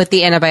and then put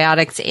the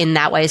antibiotics in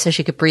that way so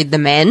she could breathe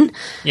them in.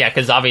 Yeah,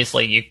 because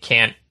obviously you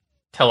can't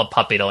tell a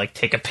puppy to like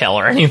take a pill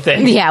or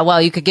anything. Yeah,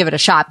 well, you could give it a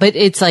shot, but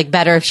it's like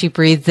better if she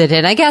breathes it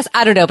in, I guess.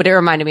 I don't know, but it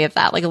reminded me of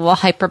that, like a little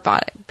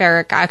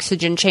hyperbaric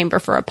oxygen chamber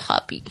for a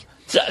puppy.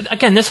 So,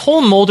 again, this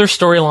whole Mulder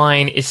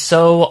storyline is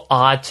so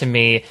odd to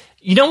me.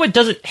 You know what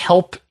doesn't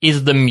help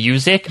is the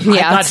music.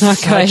 Yeah, it's not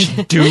such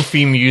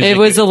doofy music. It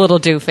was a little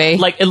doofy.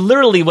 Like, it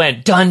literally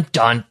went dun,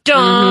 dun,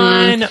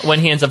 dun when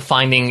he ends up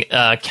finding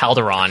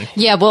Calderon.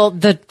 Yeah, well,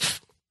 the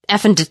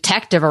effing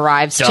detective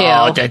arrives, too.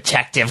 Oh,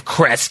 Detective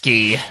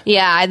Kresge.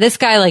 Yeah, this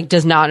guy, like,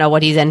 does not know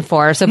what he's in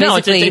for. So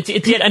basically... No,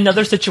 it's yet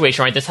another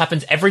situation, right? This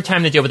happens every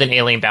time they deal with an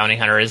alien bounty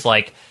hunter is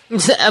like...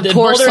 A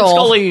poor Mulder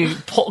soul. and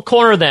Scully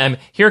corner them.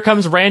 Here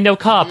comes rando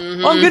cop.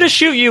 I'm gonna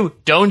shoot you.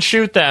 Don't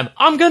shoot them.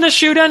 I'm gonna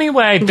shoot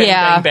anyway. Bang,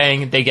 bang,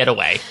 bang. They get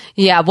away.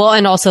 Yeah, well,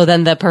 and also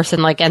then the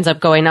person like ends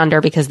up going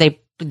under because they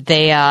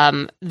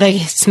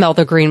smell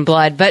the green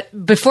blood.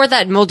 But before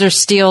that, Mulder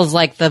steals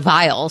like the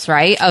vials,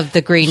 right, of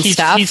the green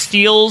stuff. He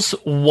steals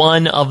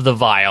one of the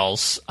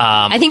vials.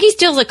 I think he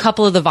steals a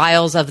couple of the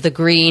vials of the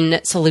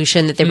green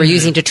solution that they were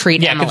using to treat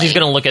Emily. Yeah, because he's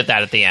going to look at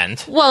that at the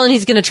end. Well, and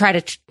he's going to try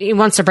to. He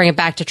wants to bring it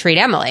back to treat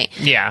Emily.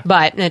 Yeah,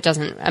 but it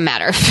doesn't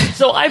matter.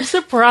 So I'm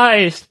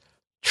surprised.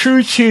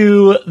 True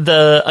to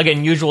the,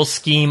 again, usual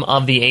scheme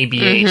of the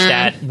ABH,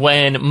 that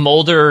when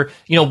Mulder,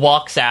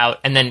 walks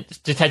out and then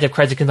Detective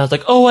Kresge comes out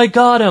like, oh, I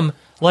got him.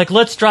 Like,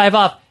 let's drive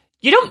up.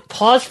 You don't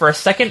pause for a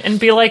second and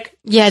be like,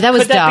 yeah, that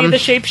was could that dumb. be the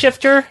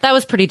shapeshifter? That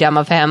was pretty dumb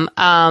of him.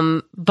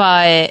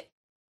 But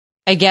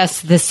I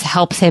guess this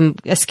helps him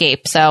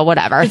escape, so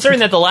whatever.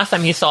 Considering that the last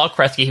time he saw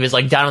Kresge, he was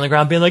like down on the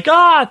ground being like,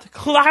 I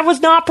was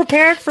not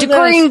prepared for this.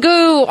 Green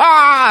goo,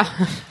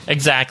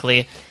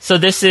 Exactly. So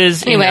this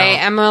is, anyway,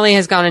 Emily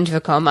has gone into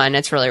a coma and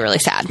it's really, really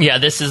sad. Yeah,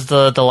 this is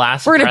the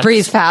last. We're going to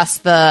breeze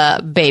past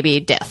the baby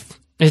death.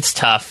 It's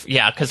tough.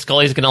 Yeah, because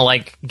Scully's going to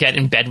like get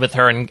in bed with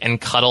her and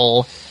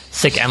cuddle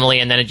sick Emily,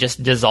 and then it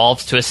just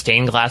dissolves to a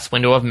stained glass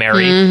window of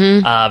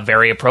Mary.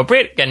 Very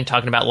appropriate. Again,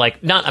 talking about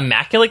like not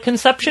immaculate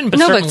conception,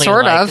 but certainly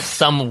sort like of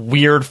some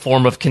weird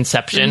form of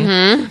conception.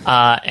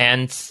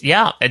 And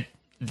yeah,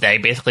 they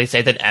basically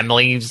say that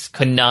Emily's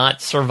could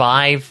not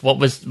survive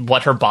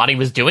what her body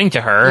was doing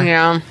to her.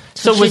 Yeah.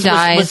 So was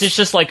dies. Was this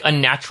just like a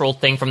natural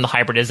thing from the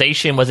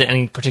hybridization? Was it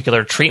any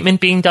particular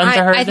treatment being done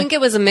to her? I think it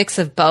was a mix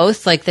of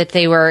both, like that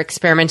they were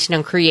experimenting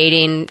on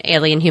creating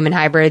alien human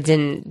hybrids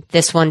and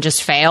this one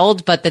just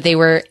failed, but that they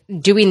were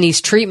doing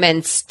these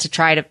treatments to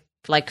try to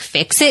like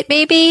fix it,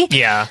 maybe.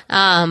 Yeah.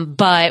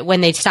 But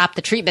when they stopped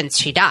the treatments,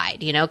 she died,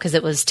 because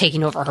it was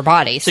taking over her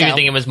body. So you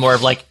think it was more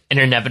of like an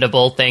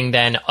inevitable thing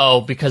than,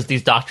 because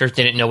these doctors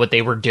didn't know what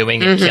they were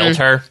doing, it killed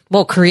her?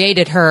 Well,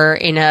 created her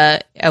in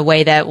a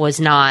way that was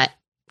not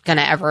going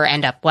to ever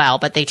end up well,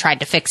 but they tried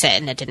to fix it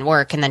and it didn't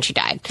work, and then she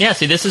died. Yeah,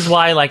 see, this is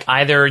why, like,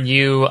 either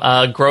you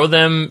grow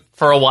them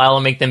for a while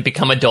and make them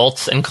become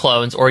adults and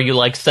clones, or you,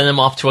 like, send them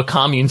off to a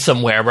commune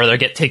somewhere where they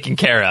get taken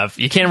care of.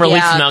 You can't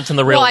release them out in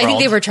the real world. Well, I think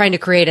they were trying to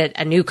create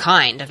a new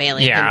kind of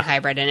alien human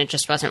hybrid, and it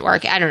just wasn't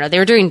working. I don't know. They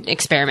were doing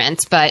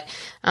experiments, but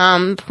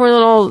poor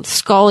little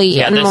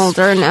Scully and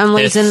Mulder and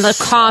Emily's in the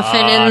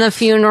coffin in the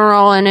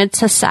funeral, and it's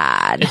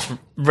sad.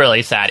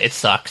 really sad. It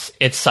sucks.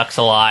 It sucks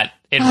a lot.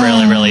 It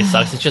really, really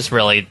sucks. It's just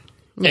really,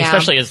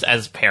 especially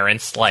as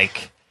parents,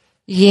 like,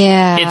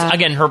 it's,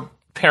 again, her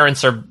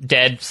parents are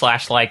dead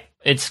 / like,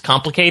 it's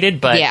complicated,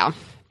 but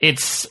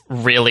it's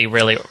really,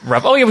 really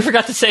rough. Oh, yeah, we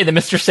forgot to say that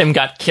Mr. Sim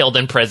got killed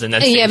in prison.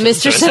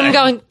 Mr. Sim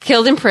got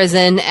killed in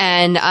prison,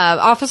 and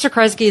Officer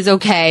Kresge is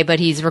okay, but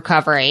he's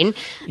recovering.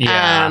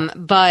 Yeah.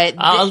 But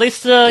at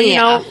least, you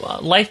know,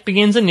 life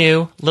begins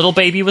anew. Little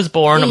baby was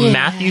born,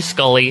 Matthew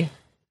Scully.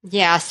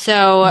 Yeah,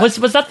 so...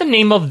 Was that the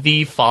name of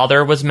the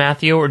father, was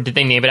Matthew, or did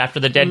they name it after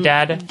the dead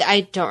dad?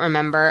 I don't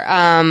remember.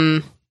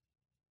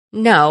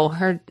 No,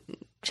 I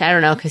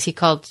don't know, because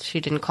she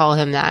didn't call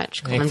him that.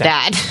 She called him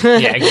Dad.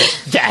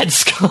 Dad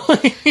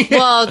Scully.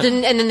 Well,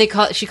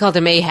 then she called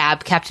him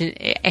Ahab, Captain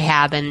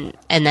Ahab, and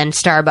then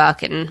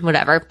Starbuck and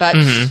whatever. But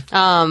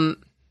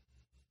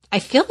I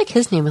feel like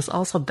his name is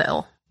also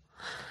Bill.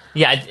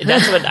 Yeah,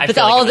 that's what I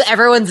feel like.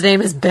 Everyone's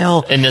name is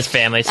Bill in this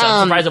family, so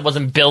I'm surprised it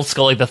wasn't Bill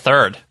Scully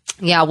III.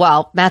 Yeah,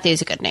 well,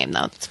 Matthew's a good name,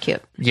 though. It's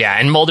cute. Yeah,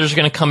 and Mulder's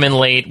going to come in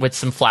late with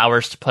some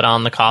flowers to put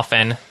on the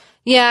coffin.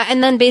 Yeah,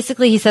 and then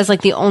basically he says,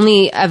 like, the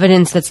only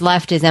evidence that's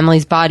left is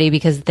Emily's body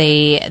because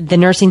the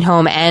nursing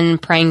home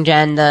and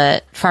Prangjen,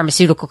 the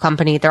pharmaceutical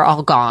company, they're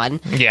all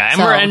gone. Yeah,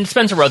 and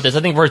Spencer wrote this. I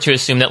think we're to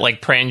assume that,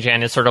 like,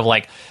 Prangjen is sort of,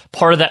 like,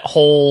 part of that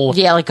whole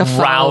like a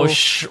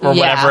Roush or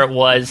whatever it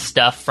was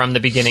stuff from the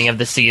beginning of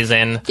the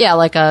season. Yeah,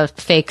 like a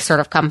fake sort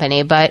of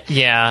company, but...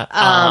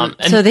 Yeah.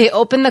 So they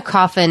open the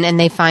coffin and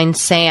they find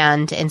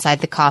sand inside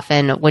the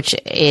coffin, which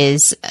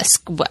is...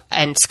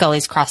 and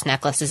Scully's cross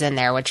necklace is in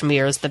there, which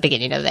mirrors the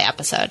beginning of the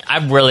episode. I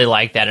really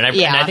like that. And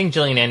I think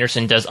Gillian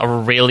Anderson does a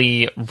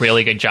really,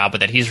 really good job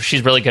with it.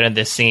 She's really good at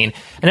this scene.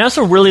 And I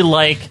also really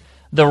like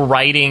the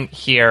writing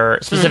here,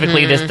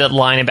 specifically the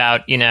line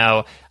about, you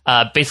know...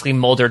 basically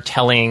Mulder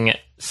telling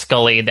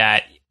Scully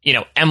that, you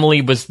know,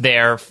 Emily was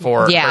there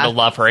for her to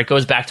love her. It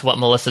goes back to what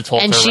Melissa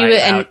told her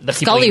about the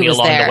people you meet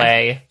along the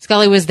way.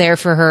 Scully was there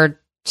for her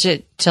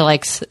to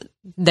like,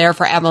 there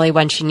for Emily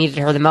when she needed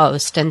her the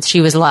most, and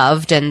she was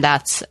loved, and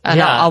that's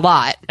a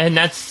lot. And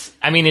that's,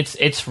 I mean,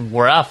 it's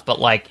rough, but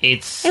like,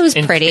 it was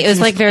pretty. It was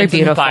like very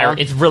beautiful.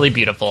 It's really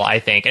beautiful, I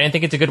think. And I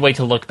think it's a good way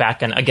to look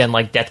back, and again,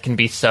 like, death can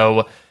be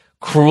so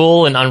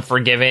cruel and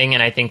unforgiving,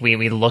 and I think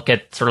we look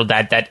at sort of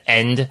that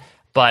end.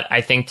 But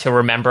I think to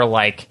remember,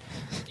 like,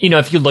 you know,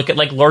 if you look at,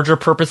 like, larger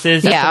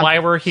purposes, that's why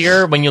we're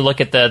here. When you look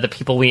at the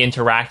people we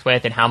interact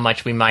with and how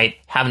much we might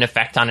have an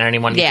effect on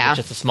anyone, even if it's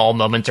just a small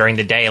moment during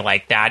the day,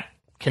 like, that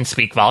can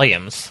speak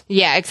volumes.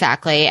 Yeah,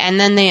 exactly.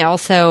 And then they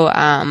also,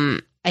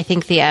 I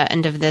think the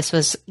end of this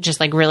was just,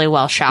 like, really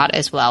well shot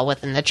as well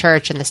within the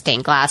church and the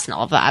stained glass and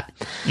all of that.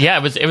 Yeah,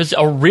 it was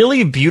a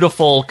really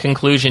beautiful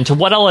conclusion to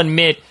what I'll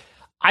admit.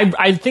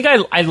 I think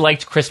I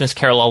liked Christmas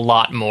Carol a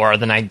lot more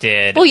than I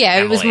did. Well, yeah,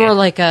 Emily. It was more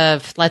like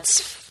a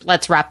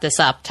let's wrap this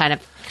up type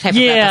of episode.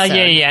 Yeah.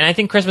 And I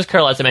think Christmas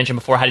Carol, as I mentioned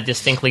before, had a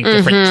distinctly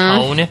different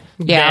tone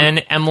than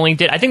Emily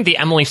did. I think the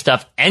Emily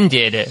stuff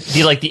ended.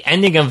 The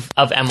ending of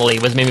Emily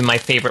was maybe my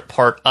favorite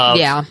part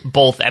of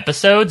both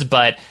episodes,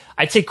 but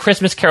I'd say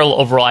Christmas Carol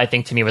overall, I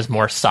think, to me was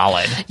more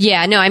solid.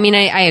 Yeah, no, I mean,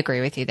 I agree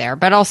with you there,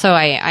 but also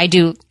I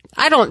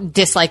don't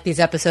dislike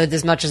these episodes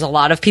as much as a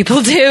lot of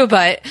people do,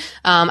 but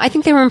I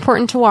think they were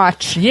important to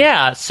watch.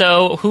 Yeah,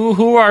 so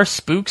who are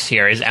spooks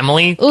here? Is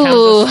Emily kind of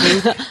a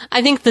spook?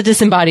 I think the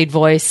disembodied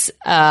voice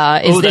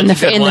is in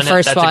the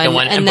first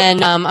one. And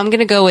then I'm going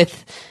to go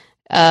with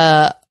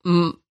Bill.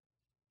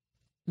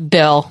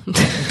 Bill.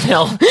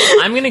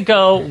 I'm going to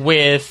go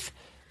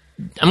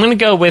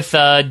with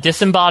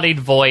disembodied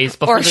voice.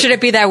 Or should it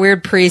be that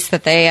weird priest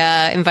that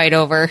they invite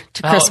over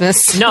to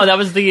Christmas? No, that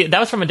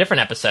was from a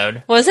different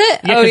episode. Was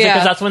it?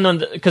 Yeah,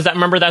 because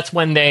remember that's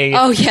when they.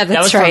 Oh yeah, that's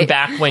that was right. From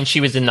back when she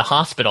was in the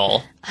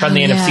hospital from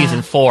the end of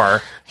season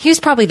 4. He was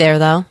probably there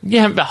though.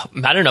 Yeah,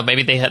 I don't know.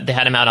 Maybe they had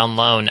him out on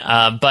loan.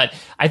 But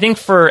I think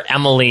for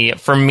Emily,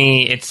 for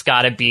me, it's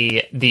got to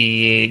be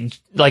the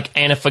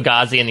Anna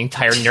Fugazi and the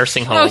entire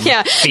nursing home.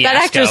 Fiasco. That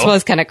actress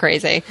was kind of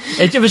crazy.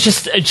 It was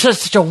just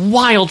such a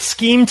wild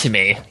scheme to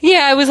me.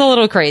 Yeah, it was a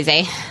little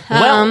crazy.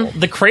 Well,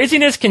 the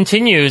craziness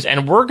continues,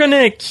 and we're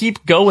gonna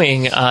keep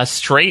going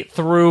straight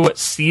through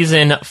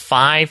season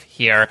 5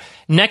 here.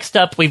 Next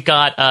up, we've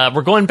got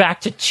we're going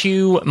back to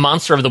 2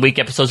 Monster of the Week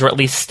episodes, or at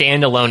least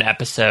standalone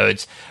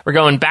episodes. We're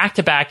going back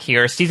to back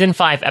here. Season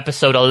 5,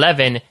 episode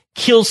 11,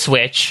 Kill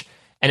Switch,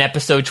 and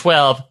episode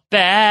 12,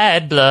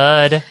 Bad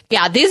Blood.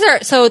 Yeah, these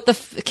are... So, the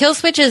Kill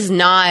Switch is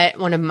not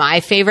one of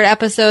my favorite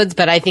episodes,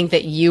 but I think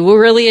that you will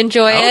really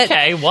enjoy it.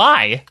 Okay,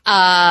 why?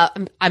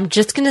 I'm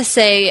just going to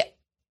say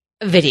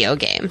video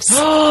games.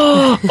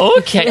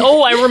 Okay.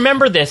 Oh, I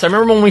remember this. I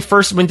remember when we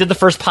did the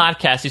first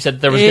podcast, you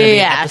said there was going to be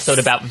an episode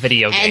about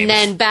video games. And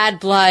then Bad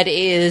Blood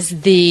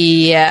is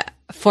the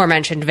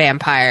aforementioned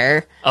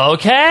vampire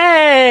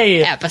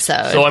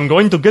episode. So I'm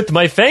going to get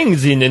my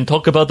fangs in and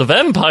talk about the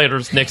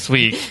vampires next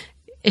week.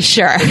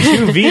 Sure.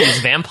 Two V's,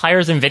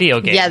 vampires and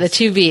video games. Yeah, the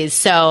two V's.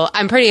 So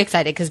I'm pretty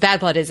excited because Bad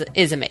Blood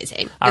is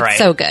amazing. All right. It's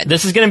so good.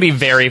 This is going to be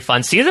very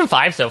fun. Season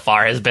 5 so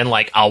far has been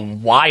like a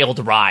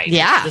wild ride.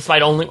 Yeah.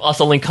 Despite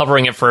us only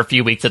covering it for a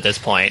few weeks at this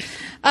point.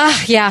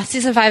 Yeah,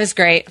 season 5 is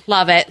great.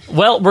 Love it.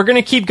 Well, we're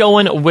going to keep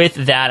going with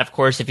that. Of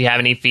course, if you have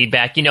any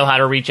feedback, you know how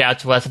to reach out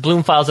to us.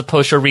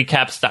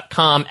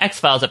 bloomfiles@postshowrecaps.com,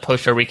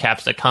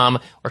 xfiles@postshowrecaps.com,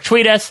 or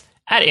tweet us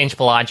at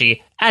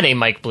Angelology, at a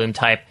Mike Bloom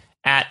type,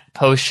 at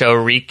Post Show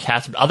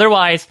Recaps. But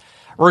otherwise,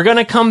 we're going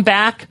to come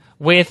back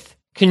with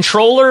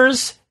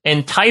Controllers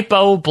and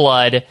Typo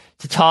Blood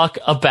to talk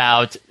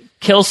about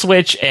Kill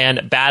Switch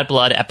and Bad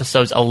Blood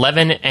episodes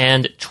 11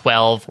 and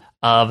 12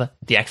 of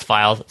The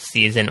X-Files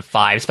Season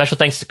 5. Special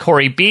thanks to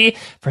Corey B.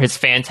 for his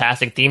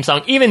fantastic theme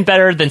song, even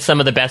better than some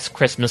of the best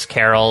Christmas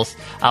carols.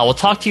 We'll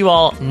talk to you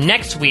all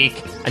next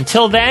week.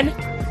 Until then,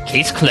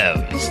 case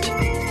closed.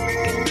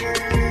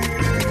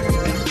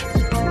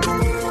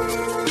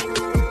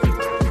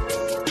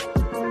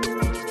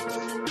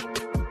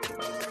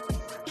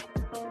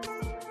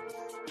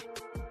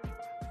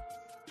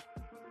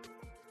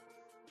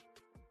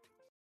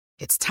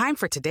 It's time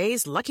for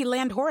today's Lucky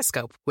Land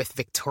horoscope with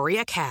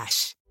Victoria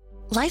Cash.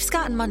 Life's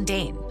gotten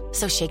mundane,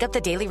 so shake up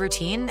the daily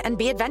routine and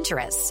be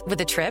adventurous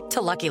with a trip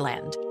to Lucky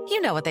Land.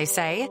 You know what they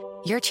say,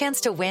 your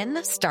chance to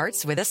win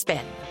starts with a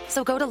spin.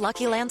 So go to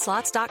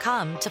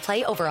LuckyLandSlots.com to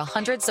play over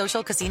 100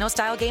 social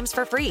casino-style games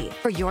for free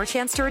for your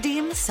chance to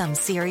redeem some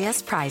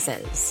serious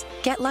prizes.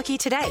 Get lucky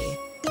today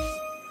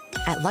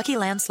at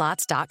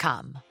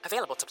LuckyLandSlots.com.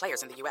 Available to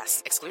players in the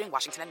U.S., excluding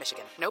Washington and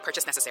Michigan. No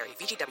purchase necessary.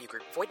 VGW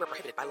Group. Void where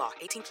prohibited by law.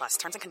 18+.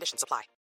 Terms and conditions apply.